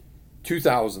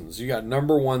 2000s, you got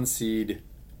number 1 seed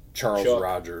Charles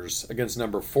Rogers against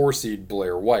number 4 seed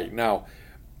Blair White. Now,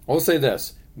 I'll say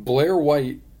this. Blair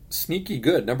White, sneaky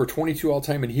good, number 22 all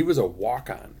time, and he was a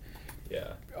walk-on.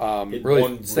 Yeah.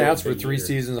 Really, stats for 3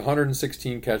 seasons,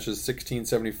 116 catches,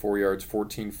 1674 yards,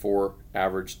 14.4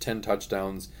 average, 10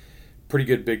 touchdowns. Pretty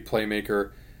good big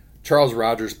playmaker. Charles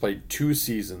Rogers played 2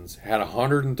 seasons, had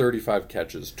 135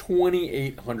 catches,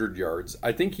 2,800 yards.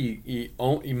 I think he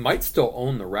might still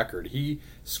own the record. He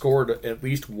scored at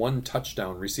least 1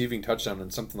 touchdown, receiving touchdown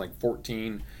in something like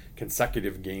 14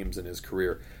 consecutive games in his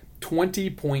career.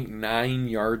 20.9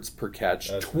 yards per catch,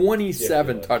 that's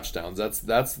 27 ridiculous. Touchdowns.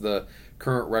 That's the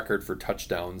current record for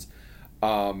touchdowns.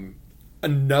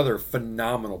 Another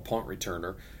phenomenal punt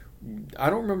returner. I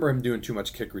don't remember him doing too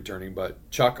much kick returning, but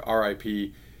Chuck,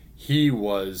 R.I.P., he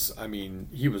was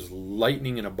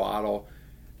lightning in a bottle.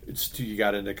 You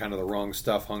got into kind of the wrong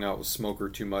stuff, hung out with Smoker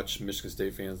too much. Michigan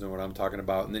State fans know what I'm talking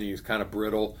about. And then he was kind of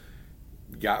brittle,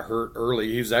 got hurt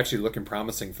early. He was actually looking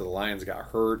promising for the Lions, got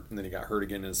hurt, and then he got hurt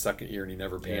again in his second year, and he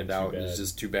never panned out. It was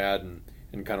just too bad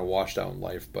and kind of washed out in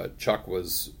life. But Chuck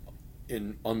was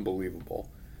unbelievable.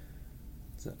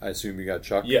 I assume you got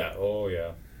Chuck? Yeah, oh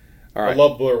yeah. All right. I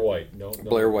love Blair White.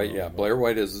 Blair White. Blair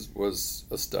White was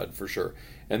a stud for sure.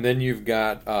 And then you've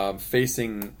got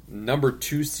facing number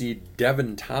 2 seed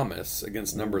Devin Thomas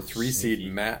against number 3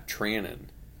 seed Matt Trannon.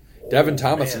 Devin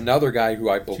Thomas, another guy who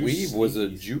I believe was a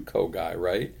JUCO guy,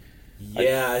 right?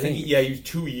 Yeah, I think he was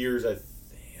 2 years. I'm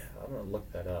gonna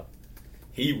look that up.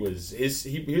 He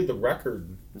had the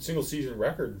record, single season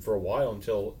record for a while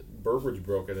until Burbridge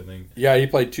broke it, I think. Yeah, he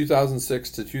played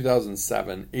 2006 to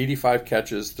 2007, 85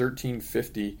 catches,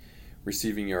 1,350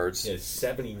 receiving yards. Yeah,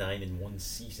 79 in 1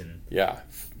 season. Yeah,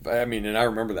 I mean, and I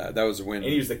remember that. That was when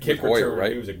and he was the kick returner,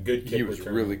 right? He was a good kick returner. He was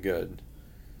really good.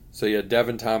 So yeah,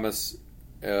 Devin Thomas,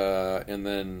 and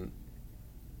then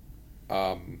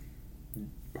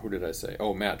who did I say?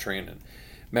 Oh, Matt Trannon.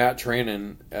 Matt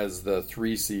Trannon as the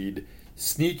 3 seed,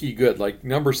 sneaky good, like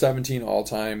number 17 all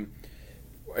time.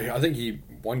 I think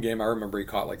one game I remember he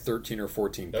caught like 13 or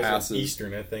 14 passes. Was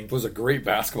Eastern, I think. Was a great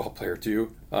basketball player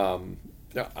too.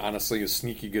 Honestly, a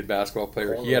sneaky good basketball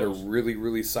player. He had a really,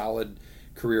 really solid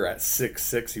career at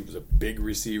 6'6". He was a big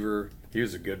receiver. He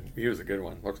was a good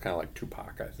one. Looks kind of like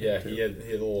Tupac, I think. Yeah, he had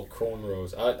little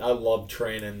cornrows. I loved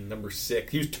Trannon, number 6.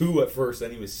 He was 2 at first,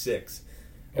 then he was 6.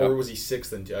 Yep. Or was he 6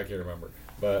 then 2? I can't remember.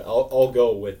 But I'll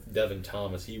go with Devin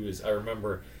Thomas. I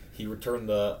remember he returned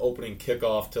the opening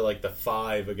kickoff to like the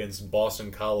 5 against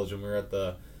Boston College when we were at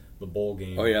the bowl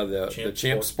game. Oh yeah, the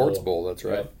Champ Sports Bowl. That's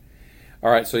right. Yep. All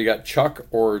right, so you got Chuck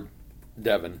or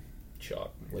Devin.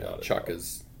 Chuck. Yeah, Chuck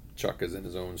is in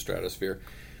his own stratosphere.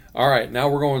 All right, now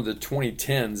we're going to the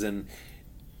 2010s, and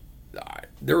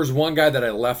there was one guy that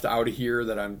I left out of here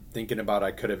that I'm thinking about.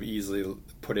 I could have easily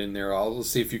put in there. I'll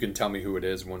see if you can tell me who it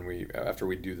is after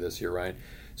we do this here, Ryan.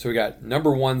 So we got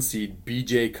number 1 seed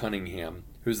B.J. Cunningham,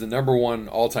 who's the number 1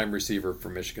 all-time receiver for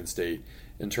Michigan State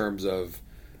in terms of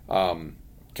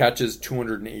catches,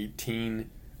 218,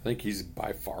 I think he's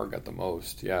by far got the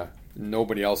most. Yeah.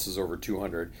 Nobody else is over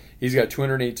 200. He's got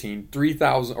 218,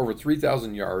 3,000 over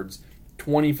 3,000 yards,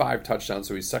 25 touchdowns.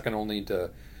 So he's second only to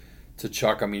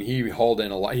Chuck. I mean, he hauled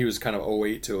in a lot. He was kind of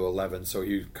 08 to 11, so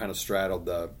he kind of straddled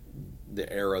the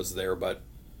eras there. But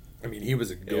I mean, he was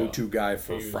a go-to guy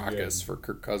for Fracas, for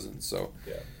Kirk Cousins. So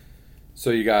so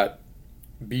you got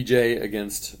BJ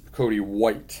against Cody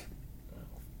White.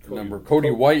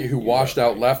 Cody White, who washed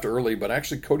out left early, but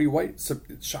actually Cody White,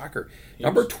 shocker,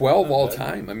 number 12 all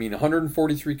time. I mean,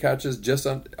 143 catches, just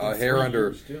a hair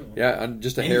under,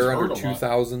 just a hair under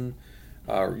 2,000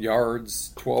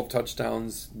 yards, 12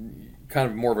 touchdowns. Kind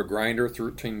of more of a grinder,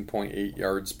 13.8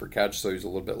 yards per catch, so he's a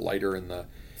little bit lighter in the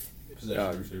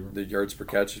yards per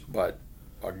catch, but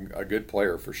a good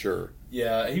player for sure.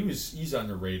 Yeah, he's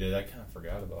underrated. I kind of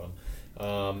forgot about him.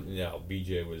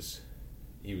 BJ was.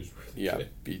 He was really good.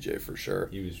 BJ for sure.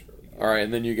 He was really good. All right,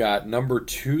 and then you got number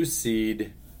 2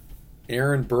 seed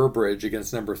Aaron Burbridge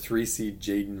against number 3 seed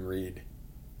Jaden Reed.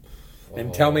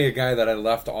 And tell me a guy that I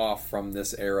left off from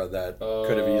this era that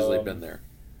could have easily been there.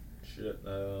 Shit,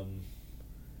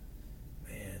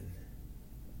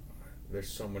 there's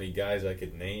so many guys I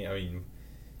could name. I mean,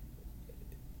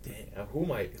 who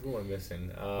am I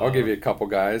missing? I'll give you a couple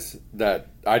guys that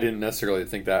I didn't necessarily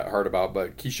think that hard about,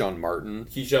 but Keyshawn Martin.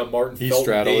 He Felton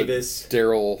straddled Davis.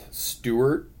 Darryl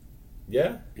Stewart.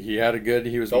 Yeah. He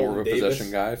was Felton more of a Davis.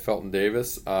 possession guy. Felton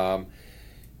Davis. Mark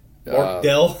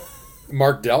Dell.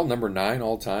 Mark Dell, number 9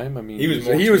 all time. I mean, he was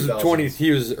early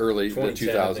the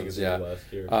 2000s. Yeah.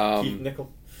 Last year.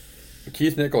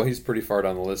 Keith Nickel, he's pretty far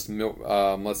down the list.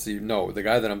 Let's see. No, the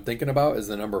guy that I'm thinking about is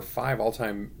the number 5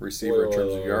 all-time receiver in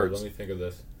terms of yards. Let me think of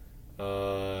this.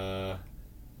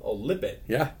 Lippett.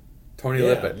 Yeah, Tony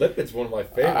Lippett. Lippett's one of my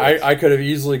favorites. I could have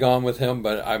easily gone with him,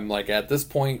 but I'm like, at this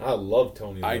point, I love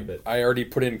Tony Lippett. I already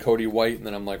put in Cody White, and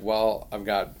then I'm like, well, I've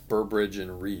got Burbridge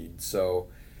and Reed. So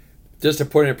just to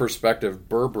put it in perspective,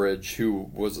 Burbridge,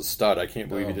 who was a stud, I can't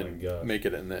believe he didn't make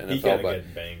it in the NFL. He got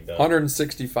banged up.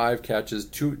 165 catches,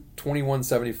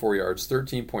 2174 yards,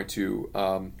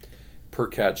 13.2 per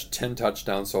catch, 10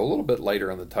 touchdowns, so a little bit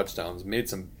lighter on the touchdowns. Made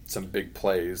some big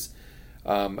plays.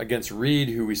 Against Reed,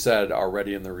 who we said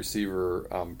already in the receiver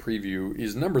preview,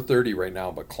 he's number 30 right now,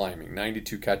 but climbing.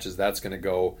 92 catches, that's going to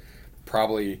go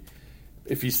probably,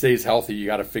 if he stays healthy, you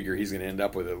got to figure he's going to end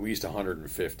up with at least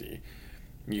 150.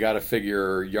 You got to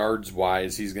figure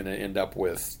yards-wise, he's going to end up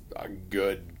with a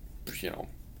good,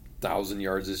 1,000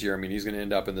 yards this year. I mean, he's going to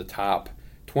end up in the top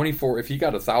 24. If he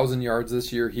got 1,000 yards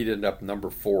this year, he'd end up number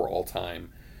 4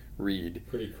 all-time, Reed.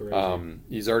 Pretty crazy.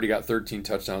 He's already got 13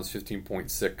 touchdowns,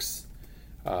 15.6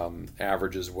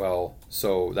 average as well.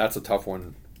 So that's a tough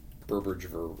one, Burbridge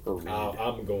or Reed.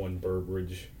 I'm going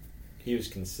Burbridge. He was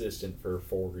consistent for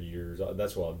 4 years.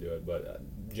 That's why I'll do it. But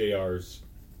JR's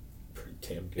pretty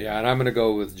damn good. Yeah, and I'm going to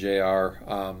go with JR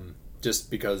just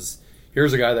because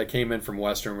here's a guy that came in from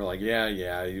Western. We're like,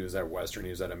 yeah, he was at Western.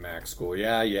 He was at a MAC school.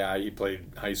 Yeah, he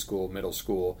played high school, middle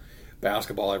school,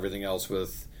 basketball, everything else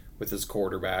with his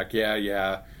quarterback.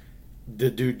 Yeah.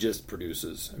 The dude just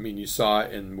produces. I mean, you saw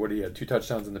it in he had 2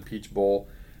 touchdowns in the Peach Bowl.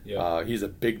 Yeah. He's a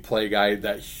big play guy.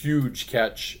 That huge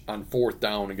catch on 4th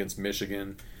down against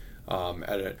Michigan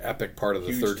at an epic part of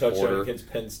the huge third touchdown quarter against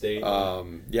Penn State.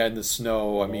 In the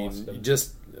snow. I mean,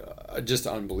 just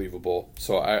unbelievable.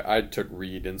 So I took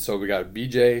Reed, and so we got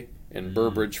BJ and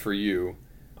Burbridge for you.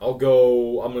 I'm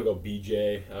gonna go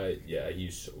BJ.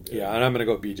 He's so good. Yeah, and I'm gonna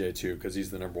go BJ too because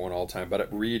he's the number 1 all time. But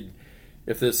Reed,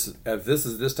 if this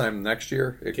is this time next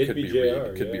year, it could be Reed.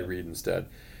 It could be Reed instead.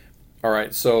 All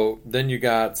right, so then you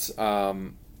got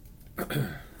going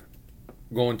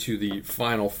to the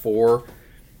final 4.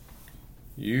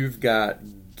 You've got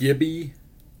Gibby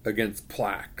against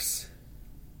Plax.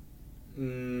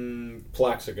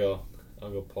 Plaxico.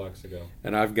 I'll go Plaxico.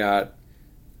 And I've got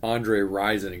Andre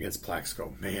Rison against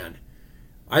Plaxico. Man,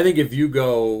 I think if you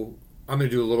go, I'm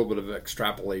going to do a little bit of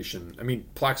extrapolation. I mean,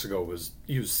 Plaxico was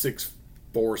 6'4",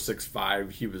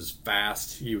 6'5". He was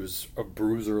fast. He was a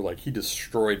bruiser. Like, he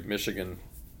destroyed Michigan.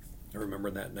 I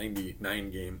remember that 99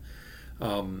 game.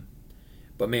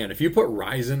 But man, if you put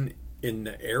Rison in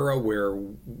the era where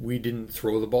we didn't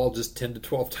throw the ball just 10 to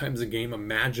 12 times a game,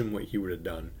 imagine what he would have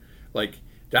done. Like,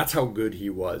 that's how good he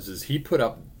was. Is he put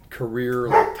up career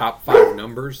top 5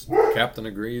 numbers? Captain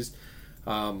agrees.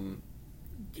 In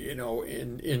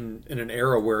an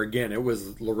era where, again, it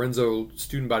was Lorenzo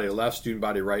student body left, student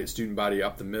body right, student body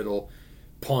up the middle,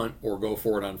 punt or go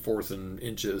for it on 4th and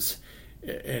inches,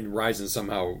 and Rison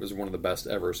somehow was one of the best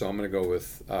ever. So I'm going to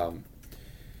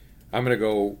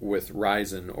go with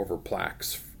Rison over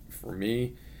Plax for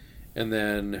me. And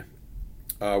then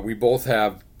We both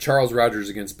have Charles Rogers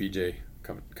against B.J.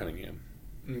 Cunningham.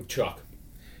 Chuck.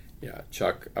 Yeah,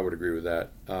 Chuck, I would agree with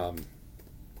that.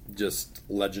 Just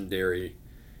legendary.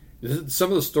 Some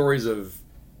of the stories of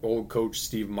old coach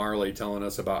Steve Marley telling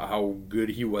us about how good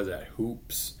he was at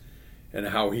hoops and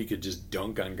how he could just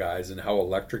dunk on guys and how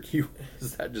electric he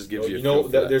was. That just gives you a feel for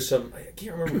that. There's some, I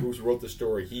can't remember who wrote the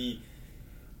story.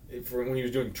 When he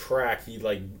was doing track, it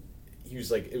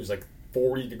was like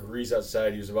 40 degrees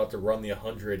outside. He was about to run the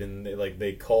 100, and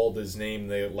they called his name,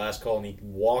 the last call, and he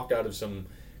walked out of some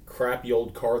crappy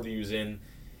old car that he was in,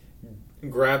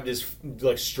 grabbed his,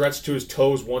 stretched to his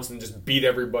toes once, and just beat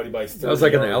everybody by 30 That was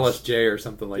like yards. an LSJ or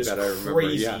something like that, I remember.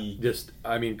 Crazy.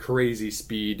 Yeah, crazy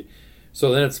speed.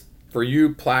 So then it's, for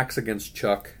you, Plax against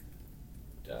Chuck.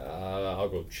 I'll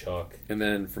go Chuck. And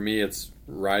then for me, it's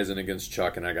Rison against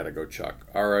Chuck, and I got to go Chuck.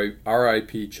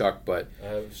 R.I.P. Chuck, but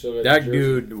that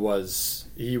dude was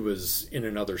in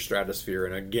another stratosphere.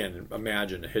 And again,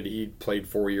 imagine, had he played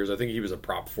 4 years, I think he was a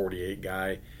Prop 48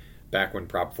 guy back when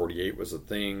Prop 48 was a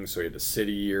thing. So he had a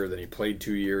city year, then he played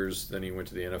 2 years, then he went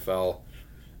to the NFL.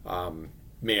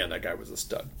 Man, that guy was a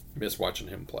stud. Miss watching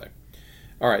him play.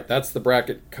 All right, that's the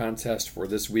bracket contest for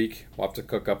this week. We'll have to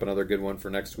cook up another good one for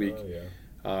next week. Oh,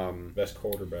 yeah. Best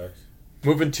quarterbacks.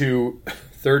 Moving to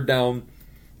third down.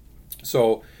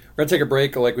 So we're going to take a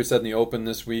break, like we said in the open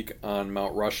this week, on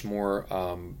Mount Rushmore.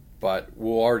 But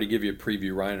we'll already give you a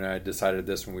preview. Ryan and I decided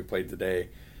this when we played today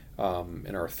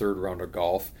in our third round of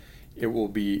golf. It will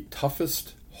be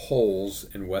toughest holes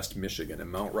in West Michigan,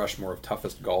 and Mount Rushmore of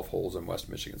toughest golf holes in West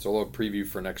Michigan. So a little preview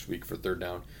for next week for third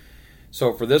down.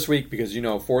 So for this week, because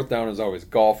fourth down is always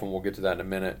golf, and we'll get to that in a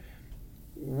minute,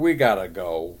 we got to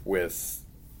go with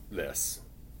this.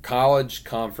 College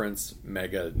Conference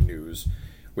Mega News.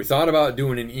 We thought about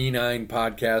doing an E9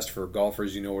 podcast for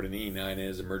golfers. You know what an E9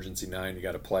 is, emergency 9. You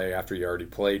got to play after you already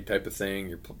played type of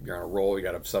thing. You're on a roll. You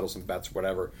got to settle some bets,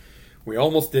 whatever. We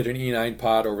almost did an E9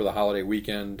 pod over the holiday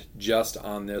weekend just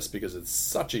on this because it's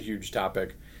such a huge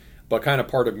topic. But kind of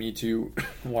part of me, too,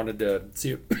 wanted to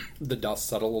see the dust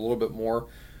settle a little bit more.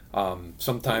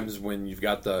 Sometimes when you've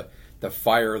got the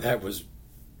fire that was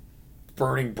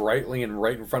burning brightly and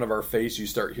right in front of our face, you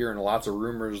start hearing lots of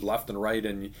rumors left and right,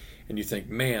 and you think,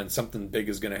 man, something big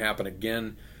is going to happen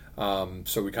again.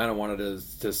 So we kind of wanted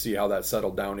to see how that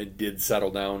settled down. It did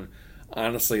settle down.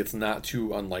 Honestly, it's not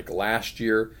too unlike last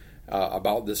year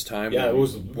about this time. Yeah, it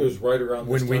was right around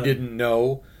this when time. we didn't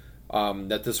know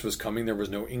that this was coming. There was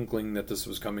no inkling that this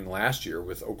was coming last year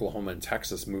with Oklahoma and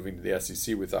Texas moving to the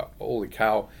SEC. We thought, holy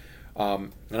cow.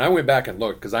 And I went back and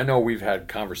looked because I know we've had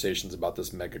conversations about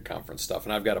this mega conference stuff,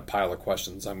 and I've got a pile of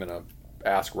questions I'm going to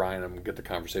ask Ryan. I'm going to get the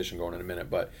conversation going in a minute.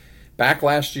 But back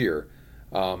last year,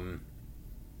 June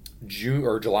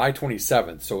or July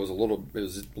 27th, so it was a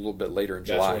little bit later in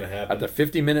July. That's when it happened. At the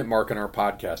 50-minute mark in our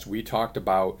podcast, we talked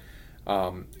about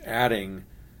adding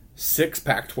 6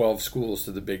 Pac-12 schools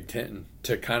to the Big Ten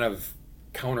to kind of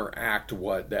counteract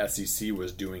what the SEC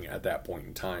was doing at that point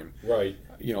in time. Right.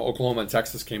 Oklahoma and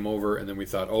Texas came over, and then we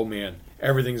thought, oh man,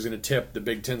 everything's going to tip. The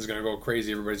Big Ten's going to go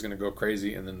crazy. Everybody's going to go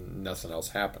crazy, and then nothing else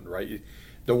happened. Right.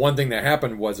 The one thing that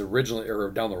happened was originally,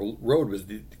 or down the road, was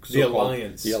the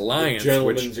alliance. The alliance, the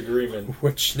gentleman's agreement.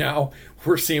 Which now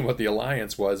we're seeing what the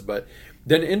alliance was. But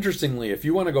then, interestingly, if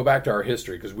you want to go back to our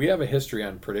history, because we have a history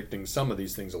on predicting some of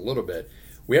these things a little bit,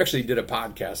 we actually did a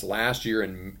podcast last year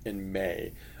in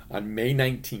May, on May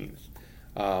 19th.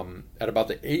 At about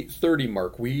the 8:30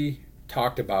 mark, we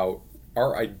talked about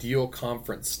our ideal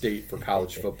conference state for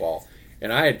college football.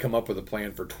 And I had come up with a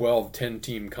plan for 12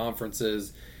 10-team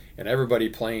conferences and everybody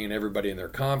playing everybody in their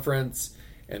conference,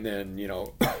 and then,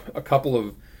 a couple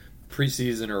of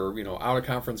preseason or,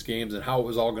 out-of-conference games and how it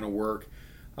was all going to work.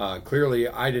 Clearly,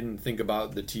 I didn't think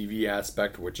about the TV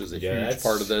aspect, which is a huge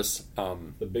part of this.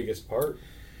 The biggest part.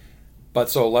 But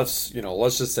so let's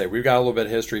just say we've got a little bit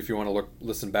of history if you want to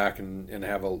listen back and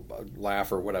have a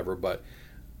laugh or whatever. But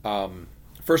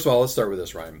first of all, let's start with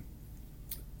this, Ryan.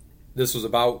 This was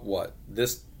about what?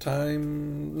 This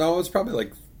time? No, it's probably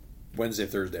like Wednesday,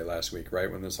 Thursday last week, right?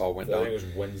 When this all went down. I think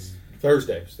it was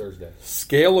Thursday. It was Thursday.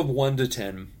 Scale of 1 to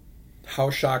 10. How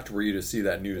shocked were you to see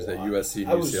that news that USC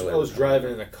and UCLA? I was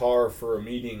driving in a car for a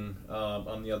meeting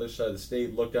on the other side of the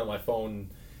state. Looked down my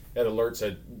phone. That alert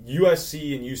said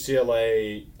USC and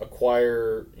UCLA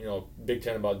acquire, Big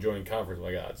Ten about joining conference. I'm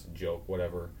like, it's a joke,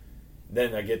 whatever.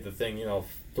 Then I get the thing,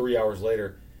 3 hours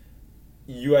later,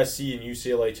 USC and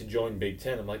UCLA to join Big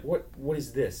Ten. I'm like, what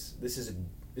is this? Is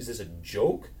this a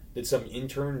joke? Did some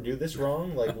intern do this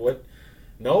wrong? Like, what?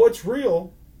 No, it's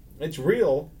real. It's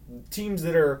real. Teams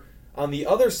that are on the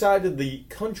other side of the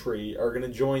country are going to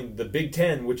join the Big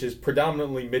Ten, which is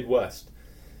predominantly Midwest.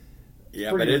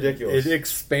 Yeah, Pretty but ridiculous. it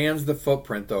expands the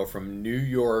footprint, though, from New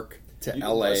York to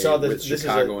LA I saw with this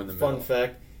Chicago is in the fun middle.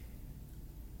 fact.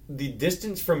 The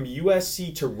distance from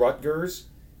USC to Rutgers,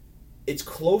 it's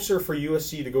closer for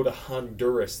USC to go to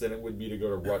Honduras than it would be to go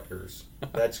to Rutgers.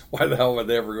 That's Why the hell would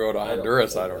they ever go to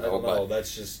Honduras? I don't know. But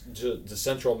That's just to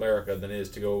Central America than it is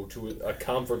to go to a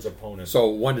conference opponent. so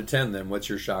 1 to 10, then what's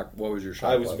your shock? What was your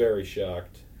shock? I was level? very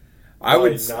shocked. I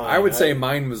would Probably 9. I would say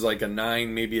mine was like a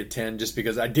 9, maybe a 10, just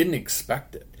because I didn't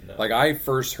expect it. No. Like I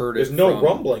first heard There's it no from,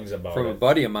 rumblings about from a it.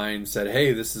 buddy of mine said,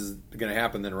 "Hey, this is going to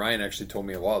happen." Then Ryan actually told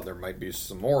me, "Well, there might be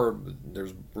some more.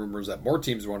 There's rumors that more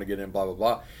teams want to get in, blah blah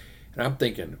blah." And I'm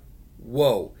thinking,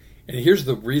 "Whoa!" And here's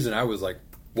the reason I was like,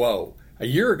 "Whoa!" A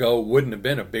year ago wouldn't have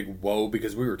been a big whoa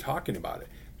because we were talking about it,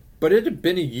 but it had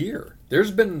been a year.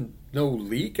 There's been no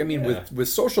leak. I mean, Yeah. with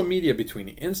social media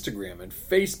between Instagram and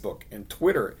Facebook and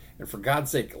Twitter, and for God's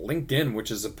sake, LinkedIn,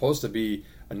 which is supposed to be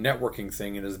a networking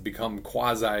thing and has become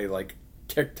quasi like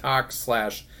TikTok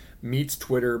 / meets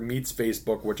Twitter meets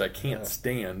Facebook, which I can't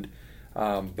stand.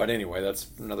 But anyway, that's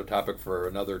another topic for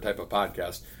another type of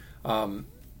podcast.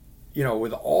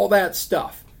 With all that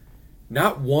stuff,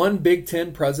 not one Big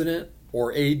Ten president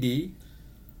or AD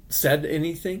said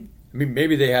anything. I mean,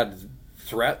 maybe they had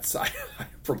threats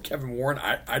from Kevin Warren.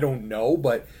 I don't know.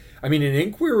 But, I mean, an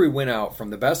inquiry went out from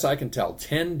the best I can tell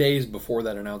 10 days before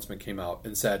that announcement came out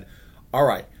and said, all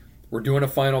right, we're doing a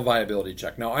final viability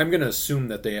check. Now, I'm going to assume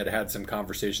that they had some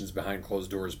conversations behind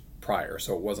closed doors prior,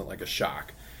 so it wasn't like a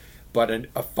shock. But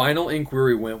a final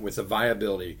inquiry went with a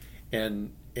viability,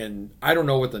 and I don't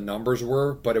know what the numbers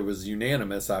were, but it was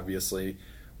unanimous, obviously,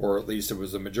 or at least it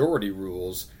was a majority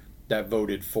rules that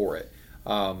voted for it.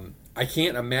 I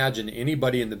can't imagine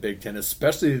anybody in the Big Ten,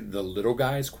 especially the little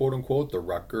guys, quote unquote, the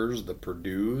Rutgers, the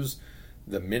Purdues,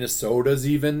 the Minnesotas,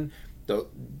 even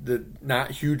the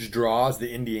not huge draws,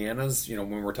 the Indianas.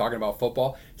 When we're talking about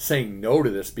football, saying no to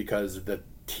this because the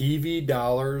TV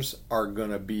dollars are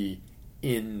gonna be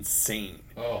insane.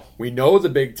 Oh, We know the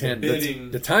Big Ten. The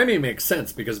bidding. The timing makes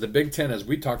sense because the Big Ten, as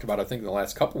we talked about, I think in the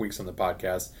last couple weeks on the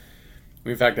podcast,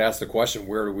 we in fact asked the question,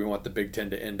 where do we want the Big Ten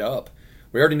to end up?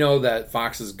 We already know that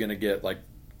Fox is going to get,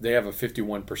 they have a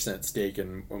 51% stake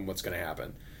in what's going to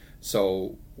happen.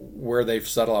 So where they've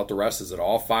settled out the rest, is it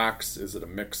all Fox? Is it a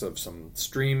mix of some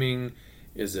streaming?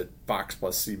 Is it Fox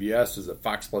plus CBS? Is it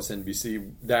Fox plus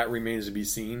NBC? That remains to be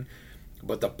seen.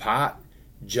 But the pot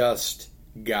just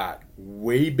got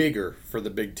way bigger for the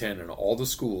Big Ten and all the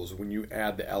schools when you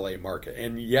add the LA market.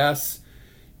 And yes,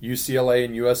 UCLA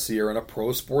and USC are in a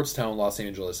pro sports town, Los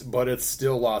Angeles, but it's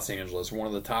still Los Angeles, one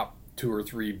of the top 2 or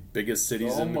 3 biggest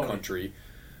cities in the country.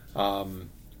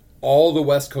 All the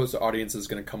West Coast audience is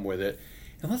going to come with it.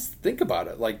 And let's think about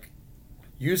it. Like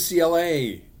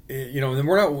UCLA, and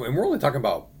we're only talking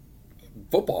about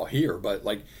football here, but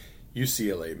like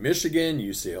UCLA, Michigan,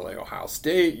 UCLA, Ohio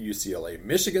State, UCLA,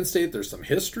 Michigan State. There's some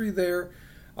history there.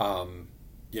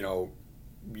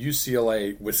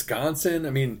 UCLA, Wisconsin. I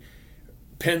mean,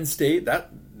 Penn State.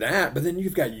 But then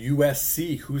you've got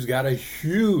USC, who's got a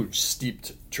huge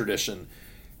steeped tradition.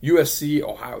 USC,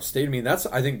 Ohio State. I mean, that's,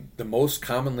 I think, the most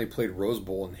commonly played Rose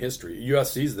Bowl in history.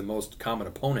 USC is the most common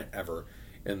opponent ever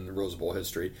in Rose Bowl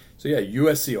history. So yeah,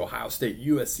 USC, Ohio State,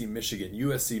 USC, Michigan,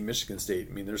 USC, Michigan State.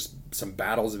 I mean, there's some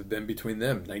battles that have been between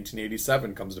them.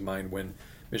 1987 comes to mind when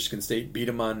Michigan State beat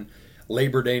them on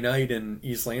Labor Day night in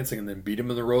East Lansing and then beat them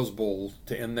in the Rose Bowl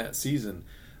to end that season.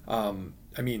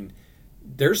 I mean,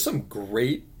 there's some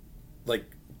great,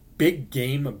 big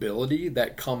game ability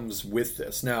that comes with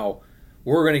this. Now,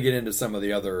 we're going to get into some of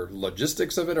the other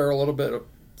logistics of it are a little bit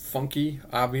funky,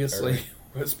 obviously.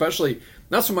 Especially,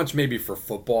 not so much maybe for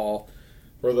football.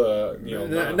 For the,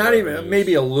 not even,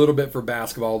 maybe a little bit for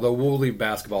basketball, though we'll leave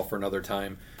basketball for another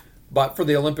time. But for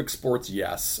the Olympic sports,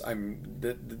 yes.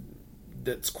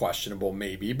 That's questionable,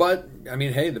 maybe. But, I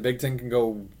mean, hey, the Big Ten can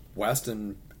go west,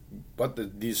 and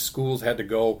these schools had to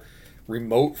go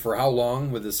remote for how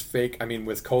long with this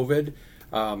with COVID?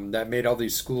 That made all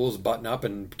these schools button up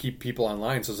and keep people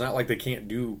online. So it's not like they can't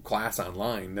do class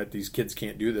online, that these kids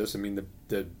can't do this. I mean,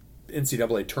 the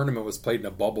NCAA tournament was played in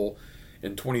a bubble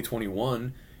in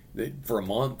 2021 for a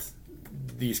month.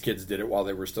 These kids did it while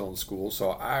they were still in school.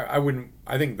 So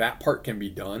I think that part can be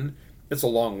done. It's a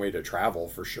long way to travel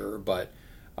for sure, but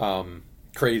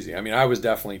crazy. I mean, I was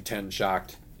definitely 10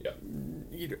 shocked. Yeah.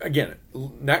 Again,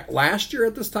 last year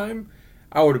at this time,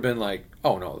 I would have been like,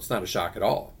 oh no, it's not a shock at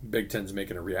all. Big Ten's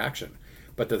making a reaction.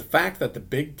 But the fact that the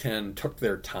Big Ten took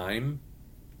their time,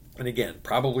 and again,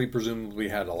 presumably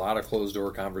had a lot of closed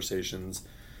door conversations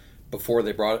before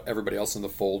they brought everybody else in the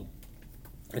fold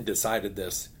and decided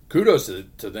this, kudos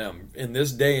to them in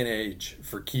this day and age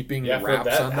for keeping Yeah, the for wraps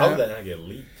that, on how that. did that not get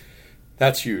leaked?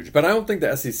 That's huge. But I don't think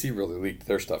the SEC really leaked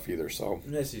their stuff either. So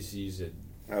SEC's it.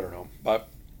 I don't know. But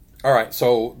all right.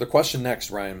 So the question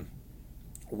next, Ryan.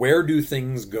 Where do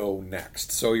things go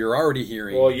next? So you're already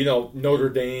hearing. Well, Notre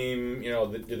Dame,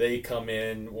 do they come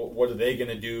in? What are they going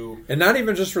to do? And not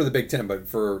even just for the Big Ten, but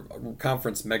for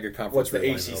mega conference. What's the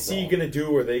realignment ACC overall. going to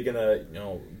do? Are they going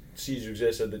to,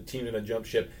 Caesar said the team's going to jump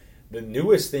ship. The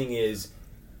newest thing is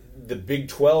the Big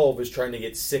 12 is trying to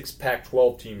get 6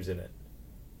 Pac-12 teams in it.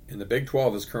 And the Big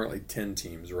 12 is currently 10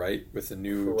 teams, right? With the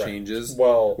new Correct. changes.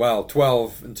 Well,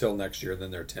 12 until next year,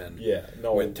 then they're 10. Yeah,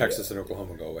 no. When Texas and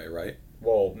Oklahoma go away, right?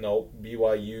 Well, no,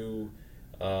 BYU.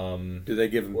 Do they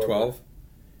give them whoever. 12?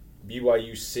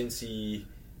 BYU, Cincy,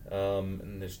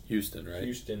 and there's Houston, right?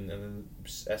 Houston, and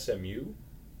then SMU.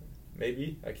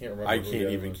 Maybe I can't remember. I who can't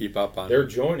the even other- keep up on They're it.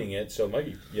 joining it, so it might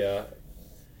be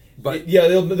But yeah.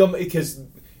 They'll because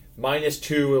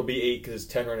 -2 it'll be 8 because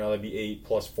it's 10 right now. That'd be 8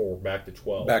 plus 4 back to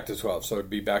 12. back to 12. So it'd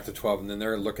be back to 12. And then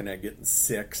they're looking at getting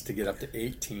 6 to get up to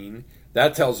 18.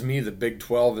 That tells me the Big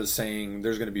 12 is saying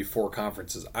there's going to be 4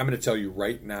 conferences. I'm going to tell you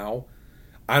right now,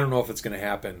 I don't know if it's going to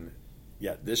happen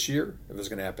yet this year, if it's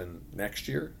going to happen next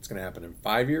year, it's going to happen in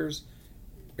 5 years,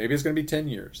 maybe it's going to be 10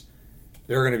 years.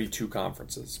 There are going to be 2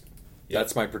 conferences. Yep.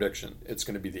 That's my prediction. It's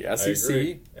going to be the agree. SEC,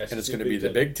 and it's SEC, going to be Big the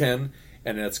Ten. Big Ten,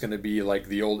 and it's going to be like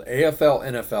the old AFL,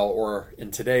 NFL, or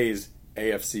in today's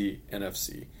AFC,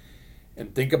 NFC.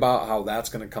 And think about how that's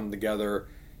going to come together,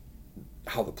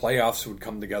 how the playoffs would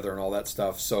come together and all that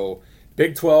stuff. So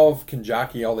Big 12 can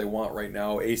jockey all they want right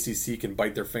now. ACC can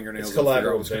bite their fingernails It's and figure out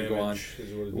collateral what's going to go on. damage.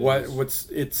 Is what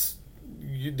it is.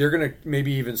 They're going to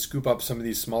maybe even scoop up some of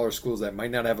these smaller schools that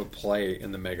might not have a play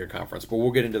in the mega conference, but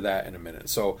we'll get into that in a minute.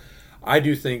 So I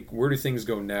do think, where do things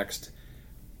go next?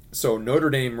 So Notre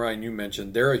Dame, Ryan, you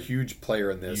mentioned, they're a huge player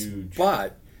in this, Huge.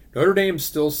 but Notre Dame's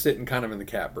still sitting kind of in the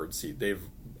catbird seat. They've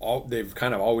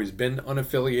kind of always been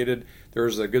unaffiliated.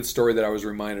 There's a good story that I was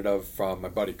reminded of from my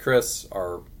buddy Chris,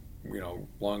 our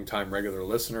longtime regular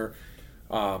listener.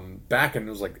 Back in, it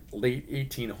was like late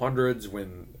 1800s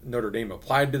when Notre Dame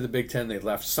applied to the Big Ten, they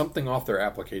left something off their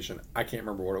application. I can't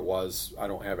remember what it was. I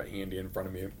don't have it handy in front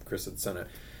of me. Chris had sent it.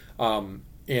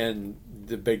 And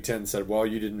the Big Ten said, well,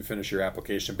 you didn't finish your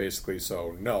application, basically,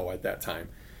 so no at that time.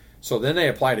 So then they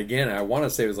applied again, and I want to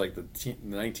say it was like the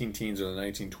 19 teens or the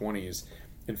 1920s,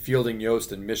 and Fielding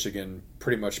Yost in Michigan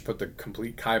pretty much put the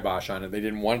complete kibosh on it. They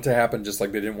didn't want it to happen, just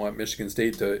like they didn't want Michigan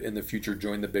State to, in the future,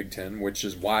 join the Big Ten, which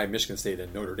is why Michigan State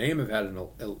and Notre Dame have had an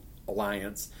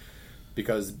alliance,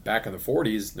 because back in the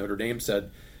 40s, Notre Dame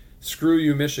said, screw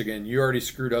you, Michigan, you already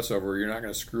screwed us over, you're not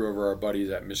going to screw over our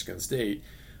buddies at Michigan State.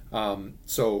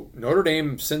 So Notre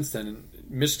Dame, since then,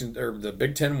 the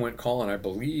Big Ten went calling, I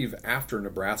believe, after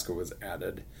Nebraska was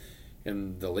added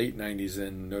in the late 90s,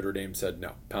 and Notre Dame said,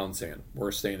 no, pound sand,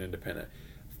 we're staying independent.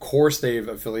 Of course, they've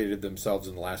affiliated themselves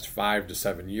in the last 5 to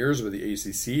 7 years with the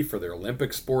ACC for their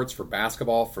Olympic sports, for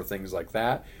basketball, for things like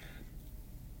that.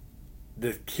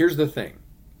 Here's the thing.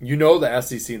 The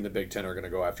SEC and the Big Ten are going to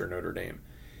go after Notre Dame.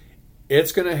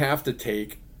 It's going to have to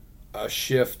take a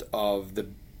shift of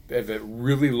it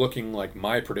really looking like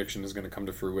my prediction is going to come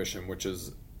to fruition, which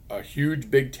is a huge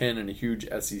Big Ten and a huge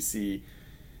SEC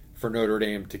for Notre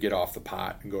Dame to get off the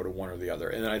pot and go to one or the other.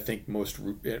 And I think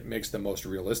it makes the most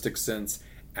realistic sense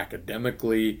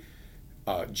academically,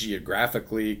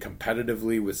 geographically,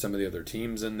 competitively with some of the other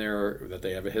teams in there that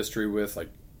they have a history with, like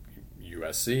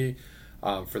USC,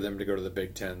 for them to go to the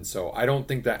Big Ten. So I don't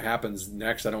think that happens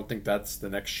next. I don't think that's the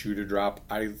next shoe to drop.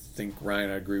 I think, Ryan,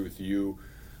 I agree with you.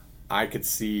 I could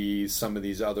see some of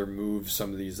these other moves,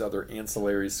 some of these other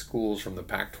ancillary schools from the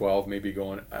Pac-12 maybe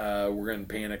going, we're in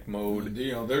panic mode.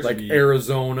 There's Like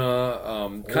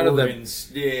Arizona, kind of the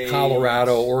State.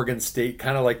 Colorado, Oregon State,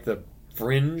 kind of like the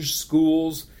fringe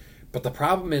schools. But the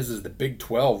problem is the Big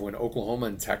 12, when Oklahoma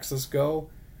and Texas go,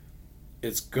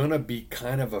 it's going to be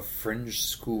kind of a fringe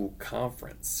school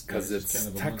conference because Yeah, it's kind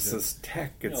of a Texas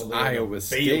Tech, it's they have Iowa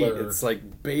State, Baylor. it's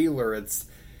like Baylor, it's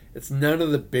none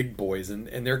of the big boys, and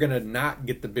they're going to not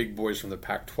get the big boys from the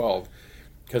Pac-12,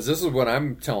 because this is what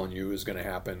I'm telling you is going to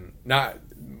happen. My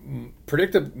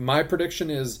prediction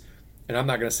is, and I'm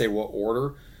not going to say what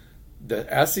order,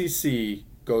 the SEC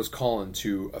goes calling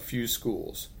to a few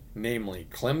schools, namely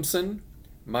Clemson,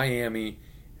 Miami,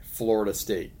 Florida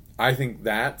State. I think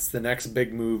that's the next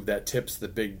big move that tips the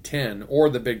Big Ten, or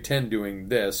the Big Ten doing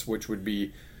this, which would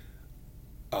be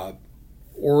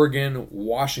Oregon,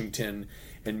 Washington,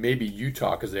 and maybe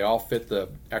Utah, because they all fit the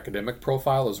academic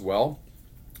profile as well.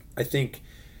 I think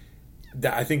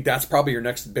I think that's probably your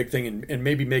next big thing, and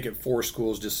maybe make it 4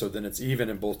 schools just so then it's even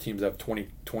and both teams have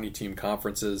 20 team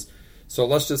conferences. So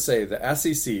let's just say the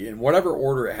SEC, in whatever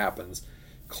order it happens,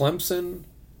 Clemson,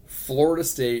 Florida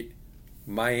State,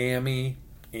 Miami,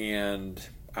 and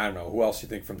I don't know, who else you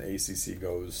think from the ACC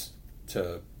goes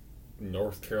to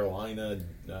North Carolina,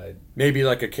 maybe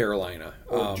like a Carolina.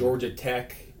 or Georgia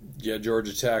Tech. Yeah,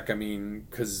 Georgia Tech. I mean,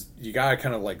 because you got to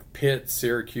kind of like Pitt,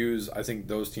 Syracuse. I think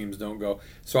those teams don't go.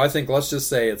 So I think let's just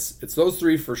say it's those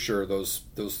 3 for sure. Those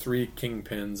 3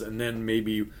 kingpins, and then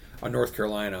maybe a North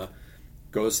Carolina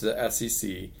goes to the SEC.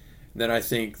 And then I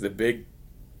think the Big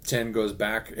Ten goes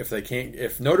back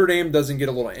if Notre Dame doesn't get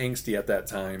a little angsty at that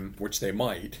time, which they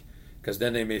might, because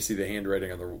then they may see the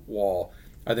handwriting on the wall.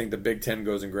 I think the Big Ten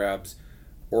goes and grabs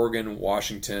Oregon,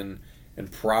 Washington,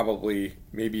 and probably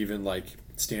maybe even like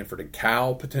Stanford and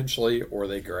Cal potentially, or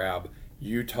they grab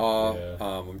Utah. Yeah.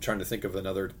 I'm trying to think of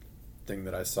another thing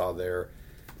that I saw there.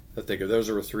 Those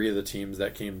are 3 of the teams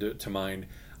that came to mind.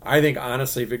 I think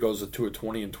honestly, if it goes to a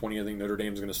 20 and 20, I think Notre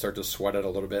Dame's going to start to sweat it a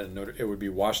little bit, and it would be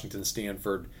Washington,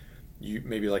 Stanford,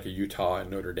 maybe like a Utah and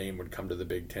Notre Dame would come to the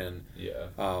Big Ten. Yeah.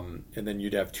 And then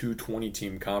you'd have 2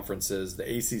 20-team conferences. The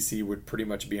ACC would pretty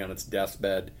much be on its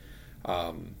deathbed.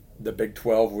 The Big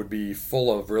 12 would be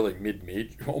full of really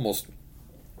mid-major, almost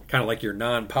kind of like your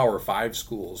non-Power 5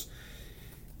 schools.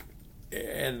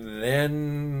 And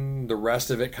then the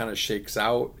rest of it kind of shakes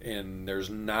out, and there's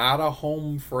not a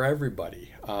home for everybody.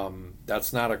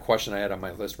 That's not a question I had on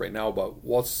my list right now, but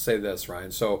let's say this,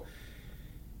 Ryan. So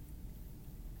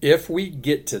if we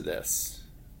get to this,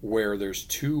 where there's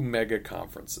 2 mega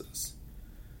conferences,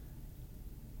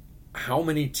 how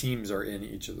many teams are in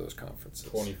each of those conferences?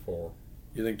 24.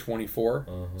 You think 24?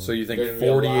 Uh-huh. So you think There's gonna be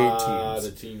 48 a lot teams.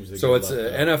 of teams that So get it's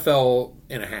left an out. NFL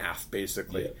and a half,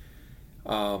 basically.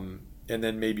 Yeah. And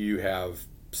then maybe you have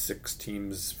 6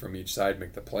 teams from each side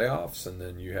make the playoffs, and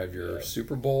then you have your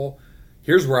Super Bowl.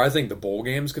 Here's where I think the bowl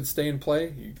games could stay in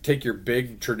play. You take your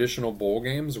big traditional bowl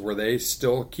games where they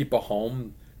still keep a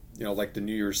home, like the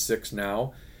New Year's Six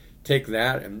now. Take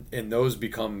that, and those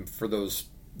become for those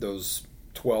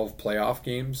 12 playoff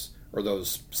games, or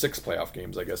those 6 playoff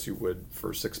games, I guess you would,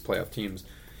 for 6 playoff teams,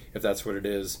 if that's what it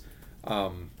is.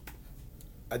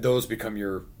 Those become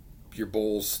your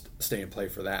bowls stay in play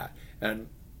for that. And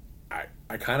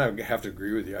I kind of have to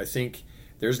agree with you. I think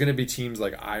there's going to be teams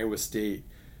like Iowa State,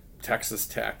 Texas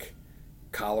Tech,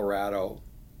 Colorado,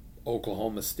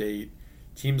 Oklahoma State,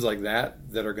 teams like that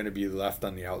are going to be left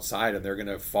on the outside, and they're going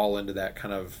to fall into that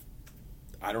kind of,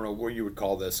 I don't know what you would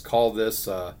call this.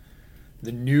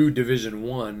 The new Division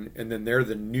One, and then they're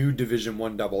the new Division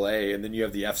One AA, and then you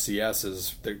have the FCS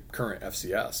as the current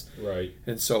FCS. Right.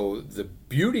 And so the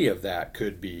beauty of that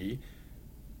could be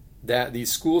that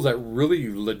these schools that really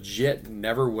legit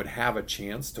never would have a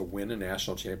chance to win a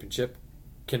national championship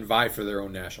can vie for their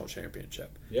own national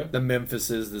championship. Yeah. The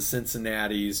Memphises, the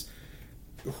Cincinnatis,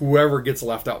 whoever gets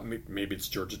left out, maybe it's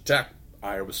Georgia Tech,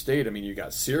 Iowa State. I mean, you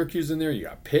got Syracuse in there, you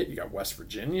got Pitt, you got West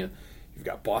Virginia, you've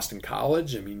got Boston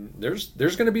College. I mean, there's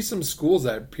going to be some schools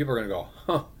that people are going to go,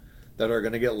 huh, that are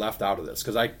going to get left out of this.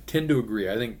 Because I tend to agree.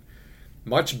 I think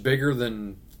much bigger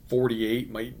than 48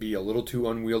 might be a little too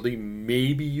unwieldy.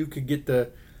 Maybe you could get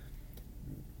the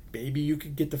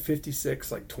 56,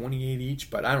 like 28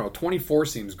 each. But I don't know, 24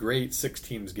 seems great. 6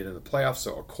 teams get in the playoffs,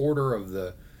 so a quarter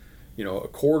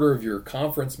of your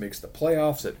conference makes the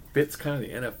playoffs. It fits kind of the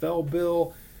NFL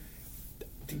bill.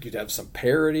 I think you'd have some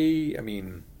parity. I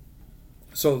mean,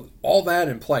 so all that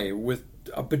in play with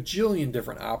a bajillion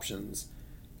different options.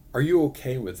 Are you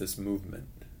okay with this movement?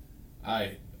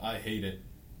 I hate it.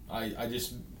 I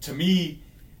just, to me,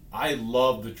 I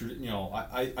love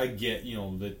I get,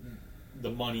 the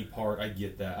money part. I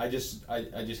get that. I just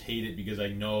hate it because I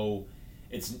know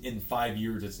it's in 5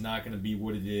 years it's not going to be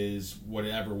what it is, what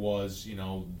it ever was.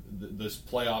 This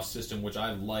playoff system, which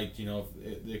I liked.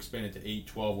 If they expand it to 8,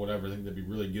 12, whatever, I think that'd be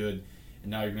really good.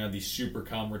 And now you're going to have these super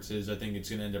conferences. I think it's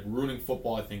going to end up ruining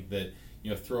football. I think that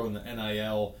throwing the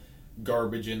NIL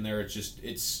garbage in there,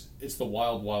 it's the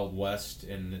wild, wild west,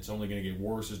 and it's only going to get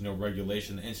worse. There's no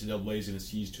regulation. The NCAA is going to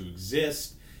cease to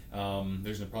exist.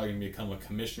 There's probably going to become a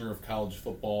commissioner of college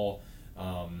football.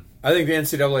 I think the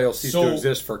NCAA will cease to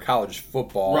exist for college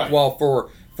football. Right. Well,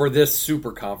 for this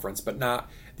super conference, but not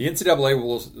the NCAA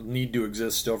will need to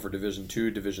exist still for Division II,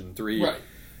 Division III. Right.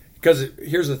 Because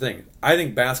here's the thing, I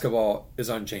think basketball is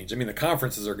unchanged. I mean, the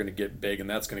conferences are going to get big, and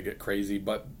that's going to get crazy.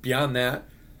 But beyond that,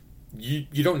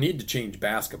 you don't need to change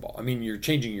basketball. I mean, you're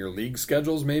changing your league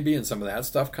schedules maybe, and some of that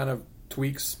stuff kind of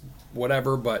tweaks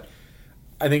whatever. But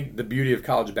I think the beauty of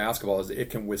college basketball is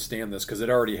it can withstand this because it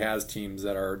already has teams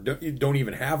that don't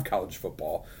even have college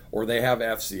football, or they have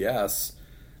FCS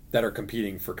that are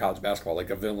competing for college basketball, like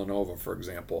a Villanova, for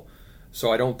example.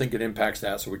 So I don't think it impacts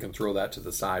that, so we can throw that to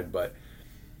the side. But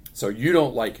so you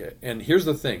don't like it. And here's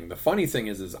the thing. The funny thing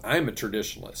is I'm a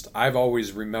traditionalist. I've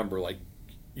always remember, like,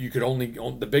 you could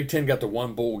the Big Ten got the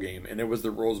one bowl game, and it was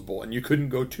the Rose Bowl, and you couldn't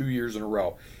go 2 years in a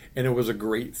row. And it was a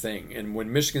great thing. And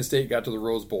when Michigan State got to the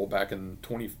Rose Bowl back in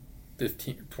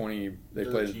 2015, they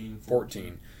played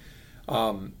 14.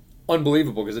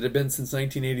 Unbelievable, because it had been since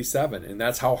 1987, and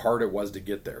that's how hard it was to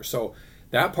get there. So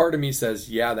that part of me says,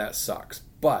 yeah, that sucks.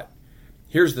 But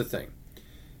here's the thing.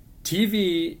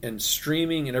 TV and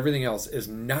streaming and everything else is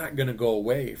not going to go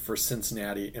away for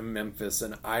Cincinnati and Memphis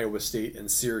and Iowa State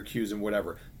and Syracuse and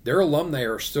whatever. Their alumni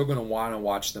are still going to want to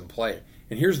watch them play.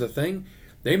 And here's the thing.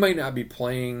 They might not be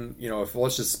playing, if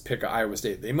let's just pick Iowa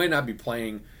State. They might not be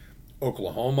playing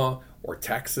Oklahoma or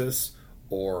Texas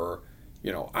or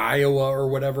Iowa or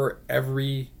whatever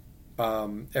every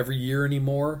year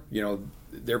anymore.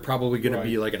 They're probably going to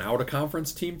be like an out of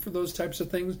conference team for those types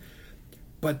of things,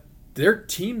 but their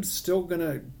team's still going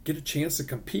to get a chance to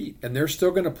compete, and they're still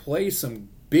going to play some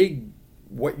big,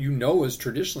 what is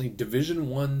traditionally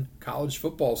Division I college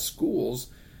football schools,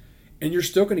 and you're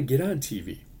still going to get on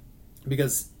TV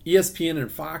because ESPN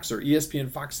and Fox, or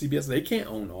ESPN, Fox, CBS, they can't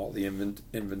own all the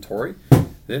inventory.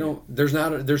 They don't.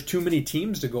 There's too many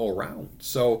teams to go around.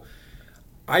 So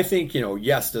I think,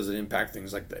 yes, does it impact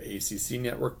things like the ACC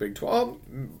network, Big 12?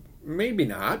 Maybe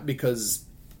not, because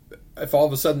if all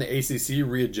of a sudden the ACC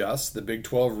readjusts, the Big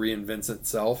 12 reinvents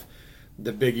itself,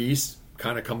 the Big East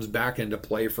kind of comes back into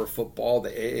play for football, the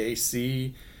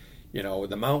AAC,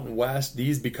 the Mountain West,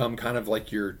 these become kind of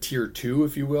like your tier 2,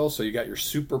 if you will. So you got your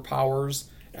superpowers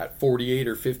at 48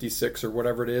 or 56 or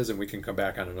whatever it is, and we can come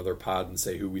back on another pod and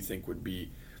say who we think would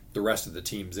be the rest of the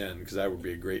teams in, because that would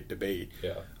be a great debate.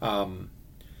 Yeah.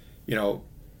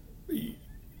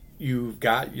 You've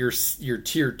got your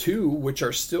tier 2, which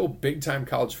are still big time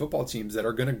college football teams that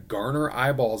are going to garner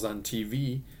eyeballs on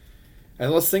TV.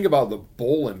 And let's think about the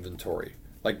bowl inventory.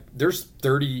 Like, there's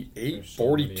 38,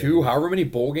 42, however many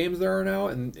bowl games there are now,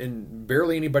 and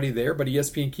barely anybody there, but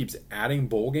ESPN keeps adding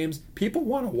bowl games. People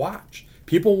want to watch.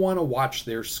 People want to watch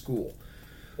their school.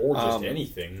 Or just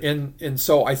anything. And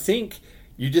so I think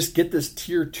you just get this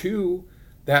tier 2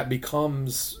 that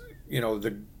becomes,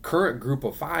 the current group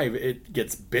of 5. It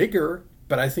gets bigger,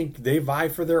 but I think they vie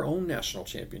for their own national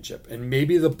championship. And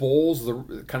maybe the bowls,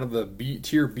 the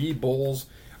tier B bowls,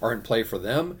 are in play for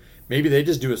them. Maybe they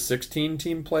just do a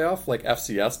 16-team playoff like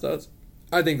FCS does.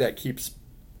 I think that keeps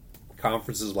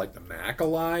conferences like the MAC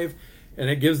alive, and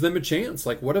it gives them a chance.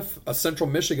 Like, what if a Central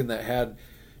Michigan that had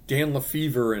Dan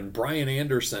Lefevre and Brian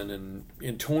Anderson and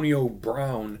Antonio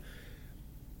Brown,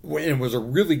 and was a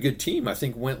really good team, I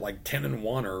think went like 10-1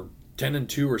 or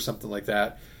 10-2 or something like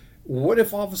that. What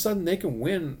if all of a sudden they can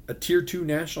win a tier 2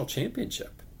 national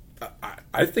championship?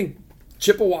 I think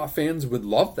Chippewa fans would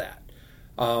love that.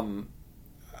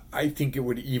 I think it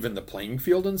would even the playing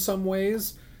field in some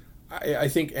ways. I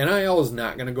think NIL is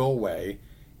not going to go away,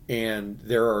 and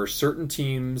there are certain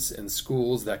teams and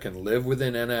schools that can live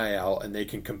within NIL and they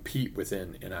can compete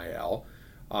within NIL.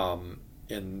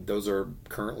 And those are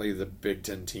currently the Big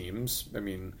Ten teams. I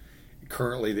mean,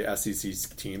 currently the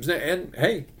SEC teams. And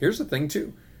hey, here's the thing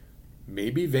too.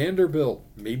 Maybe Vanderbilt,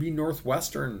 maybe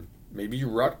Northwestern, maybe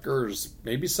Rutgers,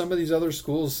 maybe some of these other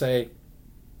schools say,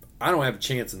 I don't have a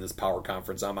chance in this power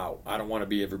conference. I'm out. I don't want to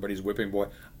be everybody's whipping boy.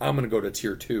 I'm going to go to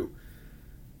tier 2.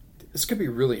 This could be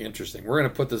really interesting. We're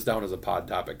going to put this down as a pod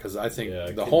topic because I think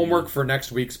the homework for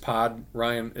next week's pod,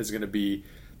 Ryan, is going to be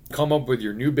come up with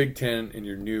your new Big Ten and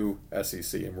your new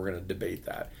SEC, and we're going to debate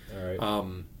that. All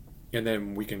right. And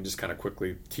then we can just kind of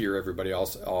quickly tier everybody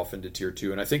else off into tier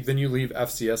 2. And I think then you leave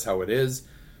FCS how it is.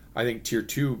 I think tier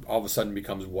 2 all of a sudden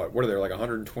becomes what? What are there, like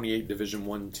 128 Division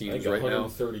I teams right now?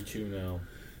 132 now.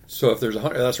 So if there's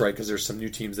that's right, because there's some new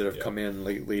teams that have come in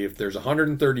lately. If there's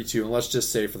 132, and let's just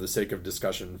say for the sake of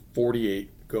discussion,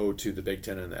 48 go to the Big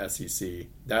Ten and the SEC.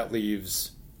 That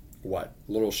leaves what?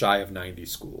 A little shy of 90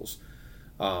 schools,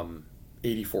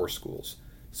 84 schools.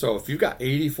 So if you've got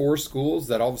 84 schools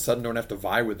that all of a sudden don't have to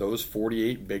vie with those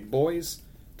 48 big boys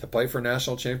to play for a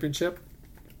national championship,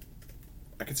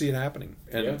 I could see it happening.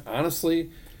 And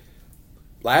honestly,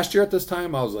 last year at this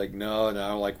time, I was like, no, I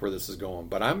don't like where this is going.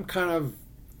 But I'm kind of,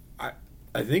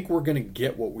 I think we're going to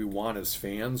get what we want as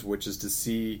fans, which is to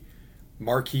see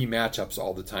marquee matchups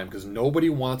all the time, because nobody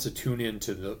wants to tune in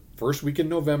to the first week in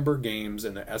November games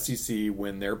in the SEC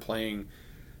when they're playing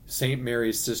St.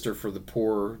 Mary's Sister for the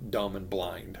Poor, Dumb, and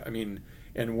Blind. I mean,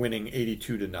 and winning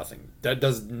 82-0. That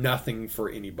does nothing for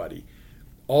anybody.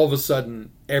 All of a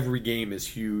sudden, every game is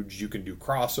huge. You can do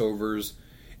crossovers.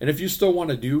 And if you still want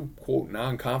to do, quote,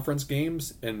 non-conference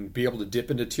games and be able to dip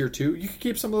into Tier 2, you can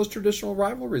keep some of those traditional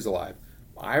rivalries alive.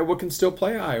 Iowa can still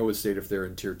play Iowa State if they're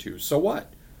in Tier 2. So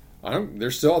what?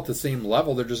 They're still at the same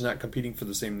level. They're just not competing for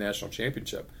the same national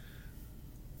championship.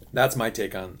 That's my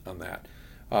take on that.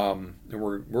 And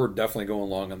we're definitely going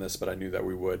long on this, but I knew that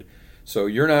we would. So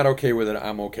you're not okay with it.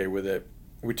 I'm okay with it.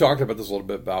 We talked about this a little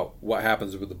bit about what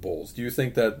happens with the Bulls. Do you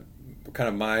think that kind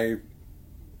of my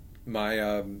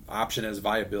option has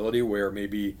viability where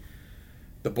maybe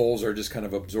the Bulls are just kind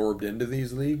of absorbed into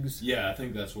these leagues? Yeah, I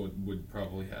think that's what would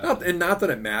probably happen. And not that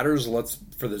it matters.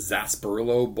 For the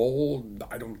Zasperillo Bowl,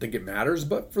 I don't think it matters.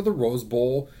 But for the Rose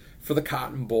Bowl, for the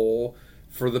Cotton Bowl,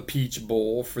 for the Peach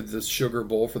Bowl, for the Sugar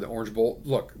Bowl, for the Orange Bowl,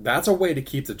 look, that's a way to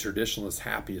keep the traditionalists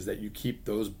happy, is that you keep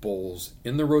those bowls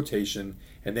in the rotation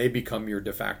and they become your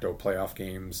de facto playoff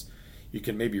games. You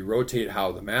can maybe rotate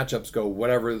how the matchups go,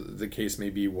 whatever the case may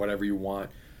be, whatever you want.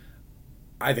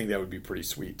 I think that would be pretty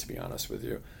sweet, to be honest with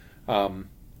you.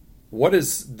 What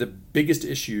is the biggest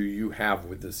issue you have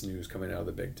with this news coming out of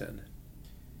the Big Ten?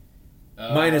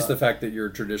 Minus the fact that you're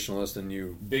a traditionalist and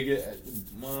you...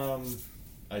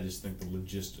 I just think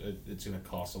it's going to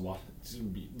cost a lot. It's going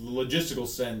to be logistical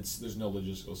sense. There's no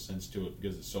logistical sense to it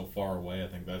because it's so far away. I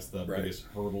think that's the biggest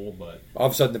hurdle. But all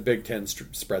of a sudden, the Big Ten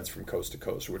spreads from coast to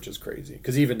coast, which is crazy.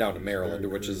 Because even down to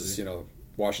Maryland, which is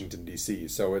Washington D.C.,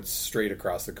 so it's straight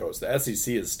across the coast. The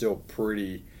SEC is still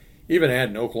pretty. Even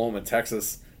adding Oklahoma and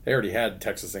Texas, they already had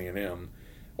Texas A&M.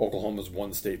 Oklahoma's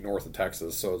one state north of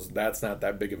Texas, so that's not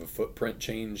that big of a footprint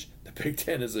change. The Big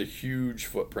Ten is a huge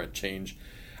footprint change.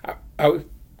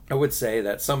 I would say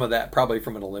that some of that, probably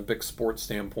from an Olympic sports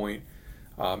standpoint,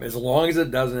 as long as it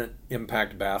doesn't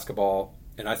impact basketball,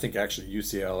 and I think actually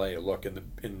UCLA, look,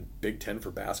 in Big Ten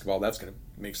for basketball, that's going to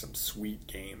make some sweet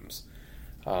games.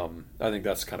 I think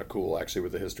that's kind of cool, actually,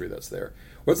 with the history that's there.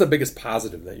 What's the biggest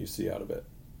positive that you see out of it?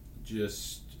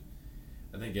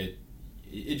 I think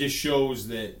it just shows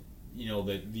that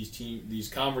that these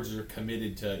conferences are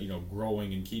committed to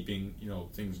growing and keeping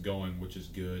things going, which is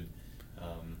good.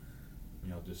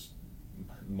 Just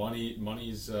money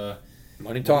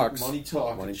talks. Money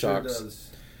talks. Money sure talks. Does.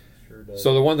 Sure does.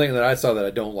 So the one thing that I saw that I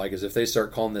don't like is if they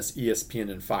start calling this ESPN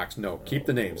and Fox. No, keep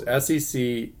the names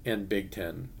SEC and Big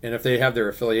Ten. And if they have their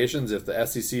affiliations, if the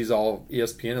SEC is all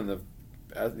ESPN and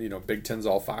the Big Ten's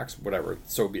all Fox, whatever,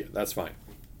 so be it. That's fine.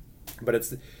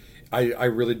 But I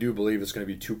really do believe it's going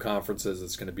to be two conferences.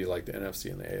 It's going to be like the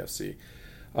NFC and the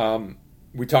AFC.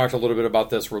 We talked a little bit about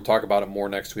this. We'll talk about it more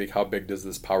next week. How big does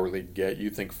this Power League get? You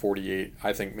think 48.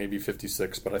 I think maybe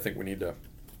 56, but I think we need to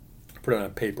put it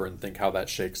on paper and think how that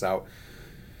shakes out.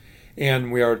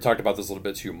 And we already talked about this a little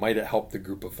bit too. Might it help the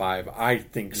group of five? I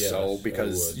think so,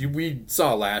 because we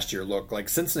saw last year, look, like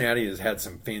Cincinnati has had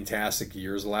some fantastic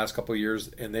years the last couple of years,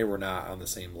 and they were not on the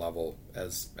same level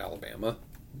as Alabama.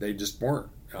 They just weren't.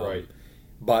 Right.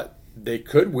 But they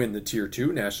could win the Tier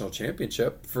 2 national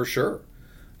championship for sure.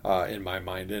 In my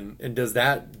mind. And does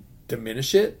that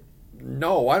diminish it?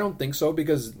 No, I don't think so,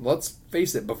 because let's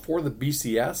face it, before the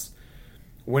BCS,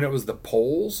 when it was the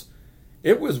polls,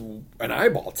 it was an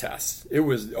eyeball test. It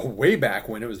was way back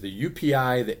when it was the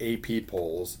UPI, the AP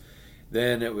polls.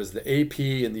 Then it was the AP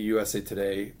and the USA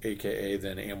Today, a.k.a.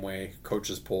 then Amway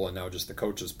coaches poll, and now just the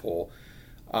coaches poll.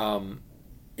 And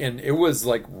it was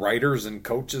like writers and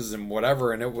coaches and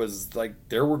whatever, and it was like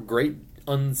there were great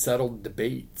unsettled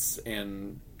debates,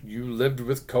 and you lived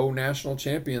with co-national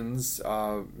champions.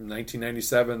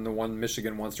 1997, the one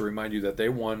Michigan wants to remind you that they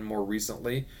won more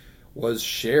recently, was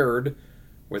shared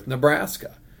with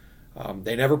Nebraska.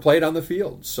 They never played on the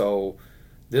field, so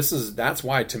that's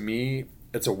why, to me,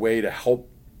 it's a way to help.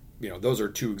 Those are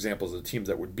two examples of the teams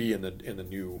that would be in the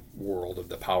new world of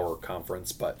the Power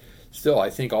Conference. But still, I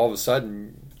think all of a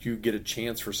sudden you get a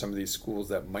chance for some of these schools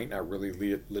that might not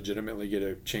really legitimately get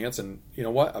a chance. And you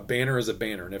know what? A banner is a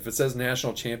banner. And if it says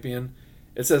national champion,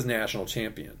 it says national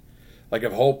champion. Like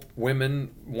if Hope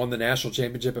women won the national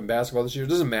championship in basketball this year, it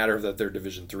doesn't matter that they're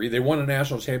Division III. They won a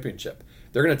national championship.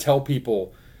 They're going to tell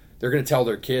people, they're going to tell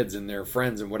their kids and their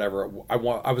friends and whatever, I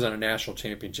was on a national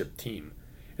championship team.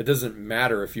 It doesn't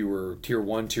matter if you were Tier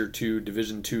 1, Tier 2,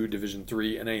 Division 2, Division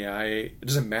 3, NAIA. It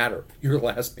doesn't matter. You're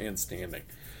last man standing.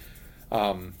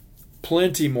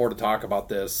 Plenty more to talk about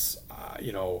this.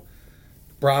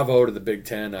 Bravo to the Big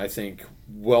Ten. I think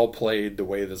well played the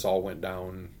way this all went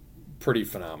down. Pretty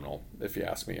phenomenal, if you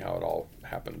ask me, how it all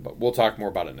happened. But we'll talk more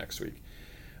about it next week.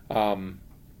 All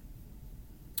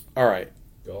right.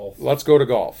 Golf. Let's go to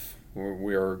golf.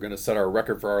 We are going to set our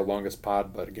record for our longest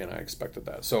pod, but again, I expected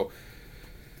that. So,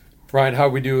 Ryan, how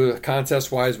we do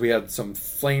contest-wise, we had some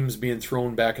flames being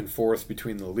thrown back and forth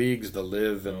between the leagues, the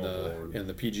LIV and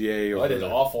the PGA. I did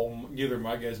awful. Neither of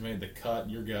my guys made the cut.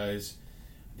 Your guys,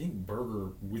 I think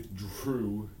Berger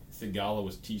withdrew. Thigala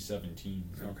was T17.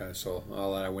 Okay, so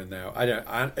I'll let I win now.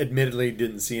 I admittedly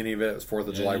didn't see any of it. It was 4th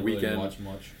of July didn't really weekend. watch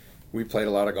much. We played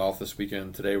a lot of golf this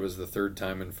weekend. Today was the 3rd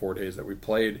time in 4 days that we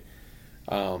played.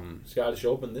 Scottish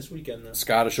Open this weekend, then.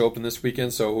 Scottish Open this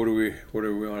weekend. So who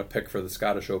do we want to pick for the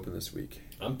Scottish Open this week?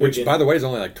 Which, by the way, is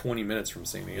only like 20 minutes from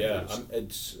St. Andrews. Yeah,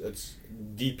 it's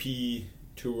DP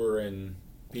Tour and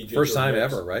PGA First Tour time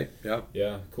mix. ever, right? Yeah.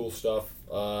 Yeah, cool stuff.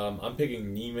 I'm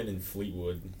picking Neiman and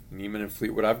Fleetwood. Neiman and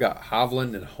Fleetwood. I've got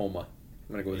Hovland and Homa.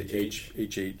 I'm going to go with the H.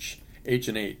 H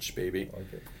and H, baby.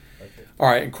 Okay. All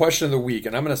right, and question of the week,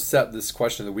 and I'm going to set this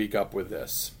question of the week up with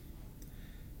this.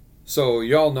 So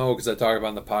you all know, because I talked about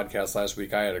in the podcast last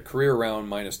week, I had a career round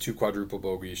minus 2 quadruple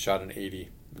bogeys, shot an 80,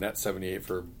 net 78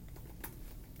 for,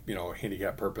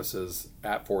 handicap purposes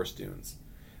at Forest Dunes.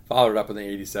 Followed it up in the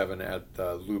 87 at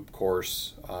the Loop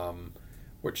course,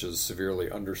 which is severely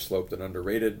undersloped and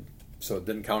underrated, so it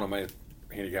didn't count on my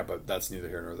handicap, but that's neither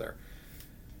here nor there.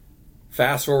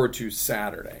 Fast forward to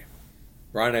Saturday.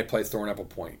 Ryan and I play Thornapple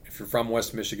Point. If you're from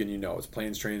West Michigan, you know it's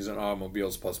planes, trains, and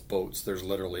automobiles plus boats. There's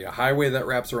literally a highway that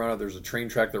wraps around it. There's a train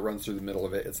track that runs through the middle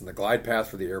of it. It's in the glide path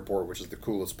for the airport, which is the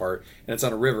coolest part. And it's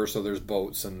on a river, so there's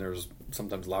boats, and there's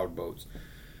sometimes loud boats.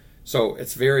 So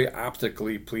it's very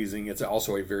optically pleasing. It's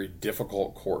also a very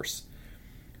difficult course.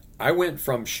 I went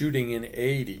from shooting an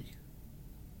 80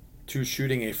 to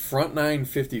shooting a front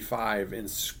 955 and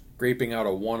scraping out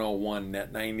a 101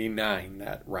 net 99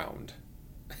 that round.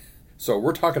 So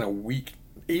we're talking a week,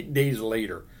 8 days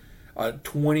later, a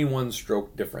 21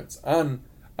 stroke difference on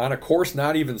a course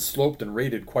not even sloped and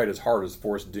rated quite as hard as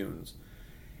Forest Dunes.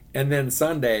 And then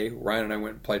Sunday, Ryan and I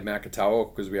went and played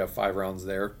Makatawa because we have 5 rounds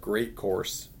there. Great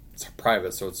course. It's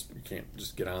private, so you can't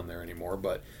just get on there anymore.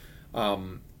 But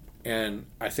and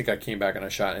I think I came back and I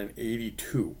shot an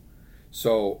 82.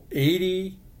 So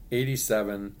 80,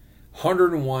 87,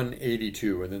 101,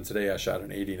 82, and then today I shot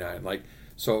an 89.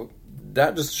 So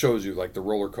that just shows you the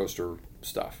roller coaster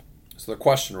stuff. So the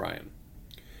question, Ryan,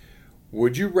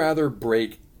 would you rather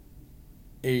break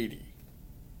 80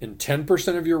 in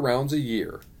 10% of your rounds a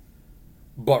year,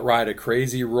 but ride a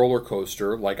crazy roller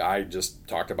coaster like I just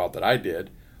talked about that I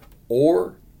did,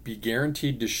 or be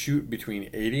guaranteed to shoot between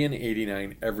 80 and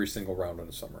 89 every single round in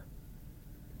the summer?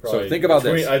 Probably, so think about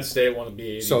this. I'd say I want to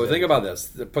be 80. So think about this.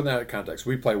 Put that in context.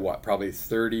 We play what? Probably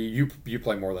 30. You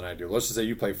play more than I do. Let's just say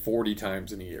you play 40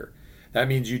 times in a year. That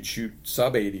means you'd shoot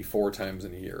sub 80 4 times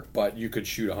in a year, but you could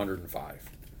shoot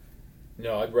 105.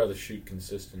 No, I'd rather shoot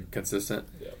consistent. Consistent?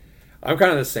 Yeah. I'm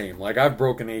kind of the same. I've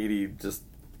broken 80 just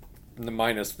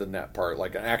minus the net part,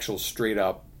 an actual straight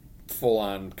up, full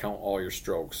on count all your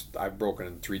strokes. I've broken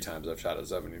in 3 times. I've shot a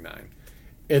 79.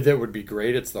 That would be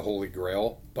great. It's the holy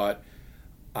grail, but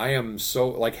I am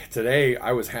so, today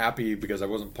I was happy because I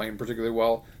wasn't playing particularly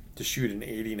well to shoot an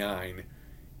 89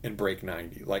 and break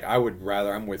 90.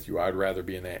 I'm with you. I'd rather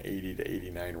be in that 80 to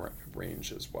 89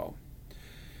 range as well.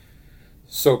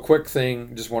 So quick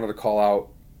thing, just wanted to call out,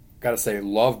 got to say,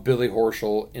 love Billy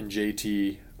Horschel and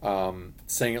JT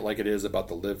saying it like it is about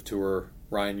the LIV Tour.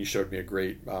 Ryan, you showed me a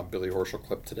great Billy Horschel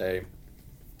clip today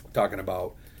talking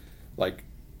about, what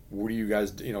do you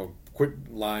guys, quit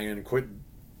lying, quit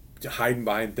hiding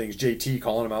behind things. JT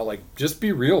calling him out, just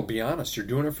be real, be honest. You're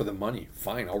doing it for the money.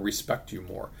 Fine, I'll respect you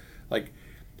more.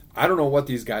 I don't know what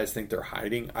these guys think they're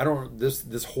hiding. I don't.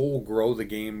 This whole grow the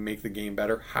game, make the game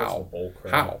better. How?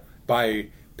 How? By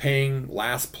paying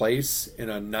last place in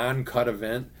a non-cut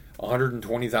event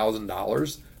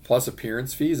 $120,000 plus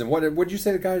appearance fees. And what did you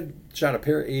say? The guy shot a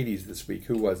pair of 80s this week.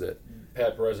 Who was it?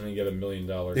 Pat President got $1 million.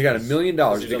 He got $1 million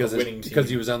because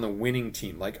he was on the winning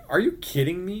team. Are you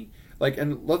kidding me?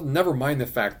 Never mind the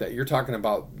fact that you're talking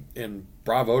about, and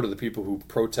bravo to the people who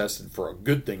protested for a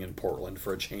good thing in Portland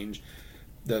for a change,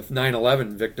 the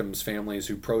 9/11 victims' families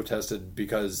who protested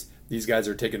because these guys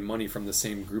are taking money from the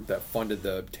same group that funded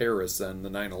the terrorists and the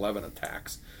 9/11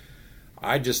 attacks.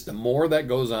 The more that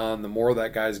goes on, the more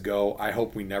that guys go. I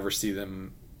hope we never see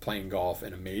them playing golf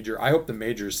in a major. I hope the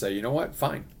majors say, you know what,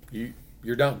 fine,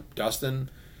 you're done.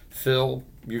 Dustin, Phil,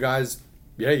 you guys,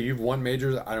 you've won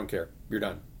majors. I don't care. You're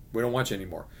done. We don't want you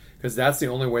anymore. Because that's the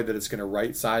only way that it's going to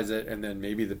right-size it, and then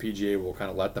maybe the PGA will kind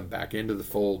of let them back into the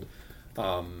fold.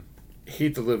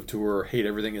 Hate the LIV Tour, hate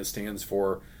everything it stands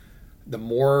for. The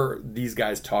more these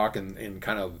guys talk and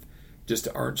kind of just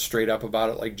aren't straight up about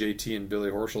it, like JT and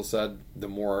Billy Horschel said, the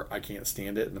more I can't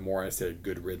stand it, and the more I say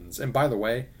good riddance. And by the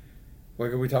way,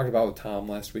 Like we talked about with Tom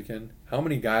last weekend, how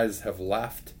many guys have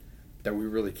left that we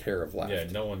really care have left? Yeah,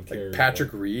 no one cares. Like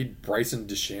Patrick Reed, Bryson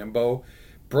DeChambeau,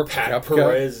 Brooke Pat Koepka,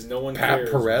 Perez, no one Pat cares.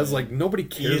 Perez, man. like nobody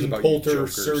cares Ian about Poulter, you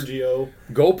jokers. Sergio.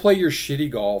 Go play your shitty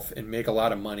golf and make a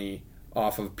lot of money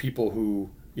off of people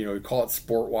who, you call it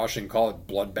sport washing, call it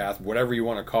bloodbath, whatever you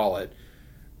want to call it.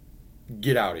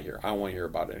 Get out of here. I don't want to hear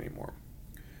about it anymore.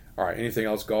 All right, anything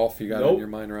else golf you got Nope. in your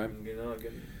mind, Ryan? I'm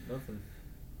getting nothing.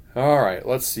 All right,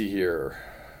 let's see here.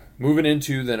 Moving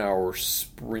into then our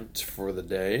sprint for the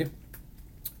day.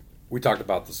 We talked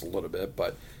about this a little bit,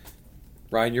 but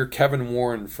Ryan, you're Kevin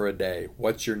Warren for a day.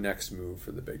 What's your next move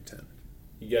for the Big Ten?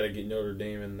 You got to get Notre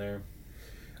Dame in there.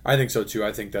 I think so too.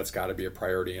 I think that's got to be a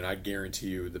priority, and I guarantee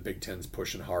you the Big Ten's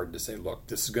pushing hard to say, look,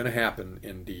 this is going to happen,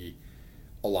 Indy.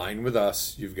 Align with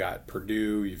us. You've got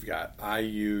Purdue, you've got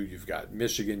IU, you've got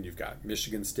Michigan, you've got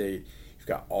Michigan State, you've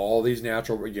got all these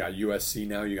natural. You got USC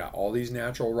now. You got all these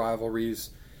natural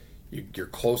rivalries. You're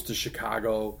close to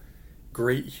Chicago.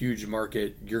 Great, huge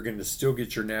market. You're going to still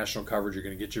get your national coverage. You're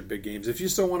going to get your big games. If you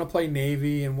still want to play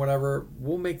Navy and whatever,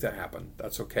 we'll make that happen.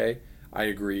 That's okay. I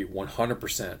agree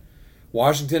 100%.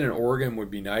 Washington and Oregon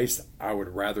would be nice. I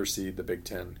would rather see the Big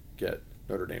Ten get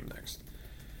Notre Dame next.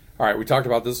 All right, we talked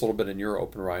about this a little bit in your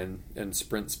open, Ryan, in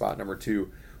sprint spot number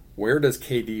 2. Where does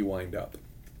KD wind up?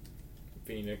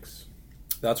 Phoenix.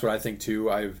 That's what I think too.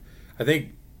 I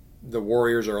think the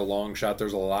Warriors are a long shot.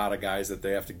 There's a lot of guys that they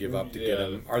have to give up to get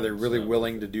them. Are they really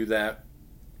willing to do that?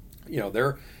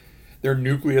 Their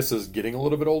nucleus is getting a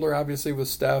little bit older, obviously, with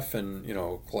Steph and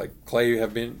like Clay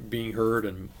have been being hurt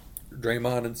and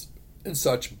Draymond and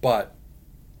such, but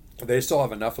they still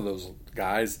have enough of those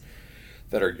guys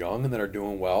that are young and that are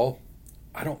doing well.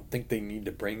 I don't think they need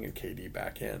to bring a KD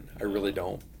back in. I really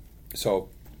don't. So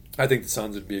I think the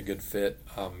Suns would be a good fit.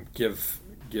 Give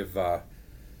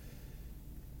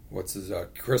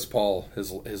Chris Paul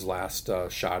his last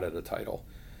shot at a title.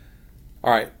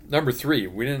 All right, number 3.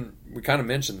 We kind of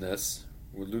mentioned this.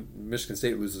 Michigan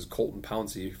State loses Colton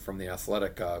Pouncey from the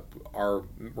Athletic. Our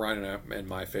Ryan and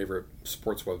my favorite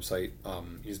sports website.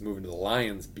 He's moving to the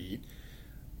Lions beat.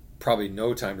 Probably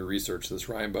no time to research this,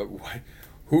 Ryan. But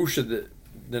who should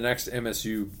the next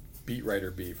MSU beat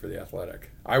writer be for the Athletic?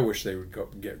 I wish they would go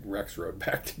get Rexroad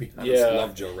back. To be honest, Yeah.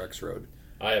 Love Joe Rexroad.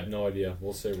 I have no idea.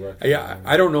 We'll say Rex. Yeah,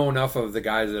 I don't know enough of the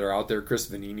guys that are out there. Chris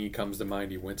Vanini comes to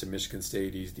mind. He went to Michigan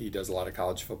State. He does a lot of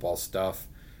college football stuff.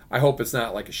 I hope it's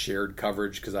not like a shared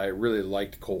coverage because I really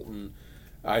liked Colton.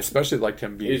 I especially liked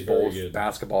him being both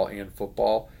basketball and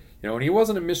football. And he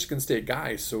wasn't a Michigan State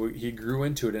guy, so he grew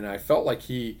into it. And I felt like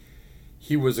he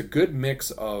was a good mix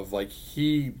of, like,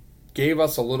 he gave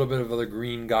us a little bit of the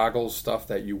green goggles stuff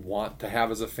that you want to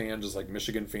have as a fan, just like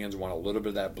Michigan fans want a little bit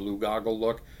of that blue goggle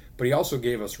look. But he also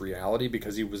gave us reality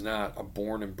because he was not a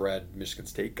born and bred Michigan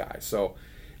State guy. So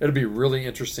it'll be really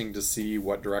interesting to see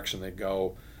what direction they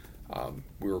go.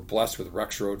 We were blessed with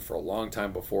Rexroad for a long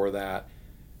time before that.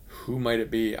 Who might it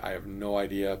be? I have no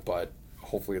idea, but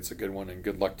hopefully it's a good one, and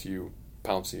good luck to you,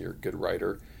 Pouncey, you're a good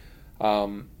writer.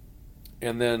 And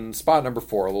then spot number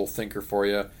 4, a little thinker for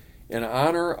you. In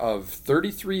honor of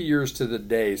 33 years to the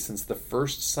day since the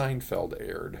first Seinfeld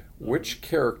aired, which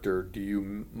character do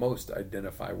you most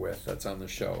identify with that's on the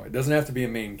show? It doesn't have to be a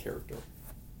main character.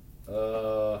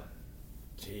 Jeez,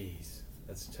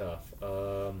 that's tough.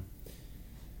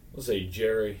 We'll say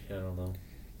Jerry. I don't know.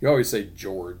 You always say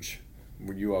George.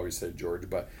 You always say George,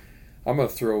 but I'm going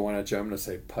to throw one at you. I'm going to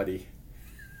say Putty.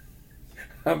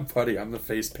 I'm Putty. I'm the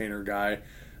face painter guy.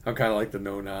 I'm kind of like the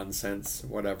no-nonsense,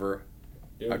 whatever.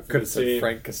 I could have said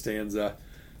Frank Costanza,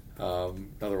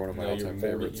 another one of my all-time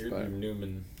favorites. You're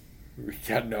Newman.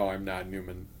 Yeah, no, I'm not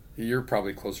Newman. You're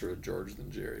probably closer to George than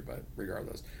Jerry, but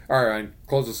regardless. All right, Ryan,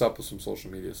 close us up with some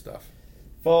social media stuff.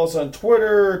 Follow us on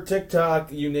Twitter,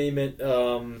 TikTok, you name it.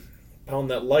 Pound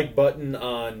that like button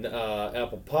on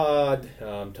Apple Pod.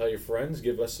 Tell your friends.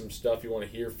 Give us some stuff you want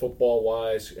to hear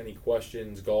football-wise. Any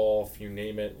questions, golf, you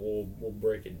name it. We'll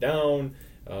break it down.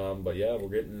 But yeah, we're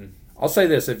getting... I'll say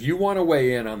this. If you want to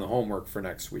weigh in on the homework for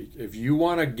next week, if you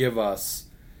want to give us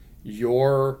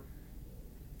your...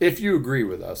 If you agree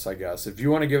with us, I guess. If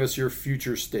you want to give us your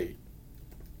future state,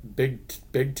 Big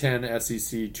Ten, SEC,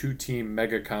 2-team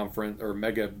mega conference or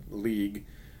mega league,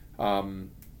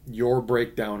 your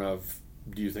breakdown of,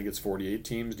 do you think it's 48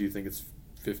 teams? Do you think it's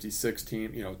 56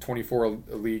 teams? 24 a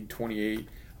league, 28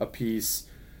 a piece?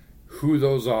 Who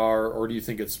those are? Or do you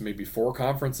think it's maybe 4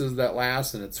 conferences that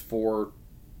last and it's 4,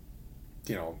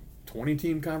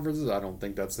 20-team conferences? I don't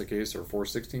think that's the case. Or 4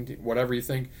 16-team, whatever you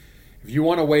think. If you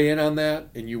want to weigh in on that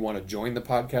and you want to join the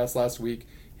podcast last week,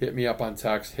 hit me up on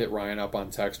text, hit Ryan up on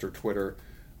text or Twitter.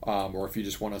 or if you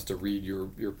just want us to read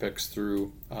your picks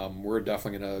through, we're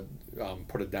definitely going to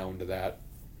put it down to that,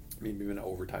 maybe even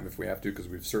overtime if we have to, because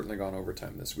we've certainly gone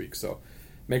overtime this week. So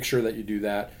make sure that you do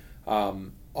that.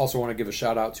 Also want to give a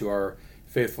shout out to our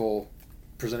faithful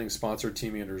presenting sponsor,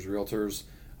 Team Anders Realtors.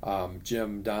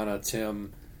 Jim, Donna,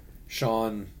 Tim,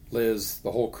 Sean, Liz,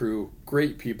 the whole crew,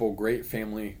 great people, great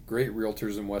family, great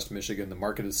realtors in West Michigan. The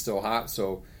market is still hot,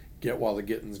 so get while the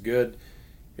getting's good.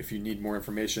 If you need more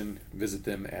information, visit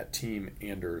them at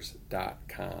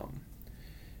teamanders.com.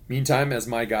 Meantime, as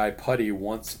my guy Putty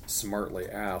once smartly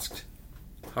asked,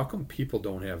 how come people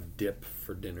don't have dip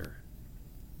for dinner?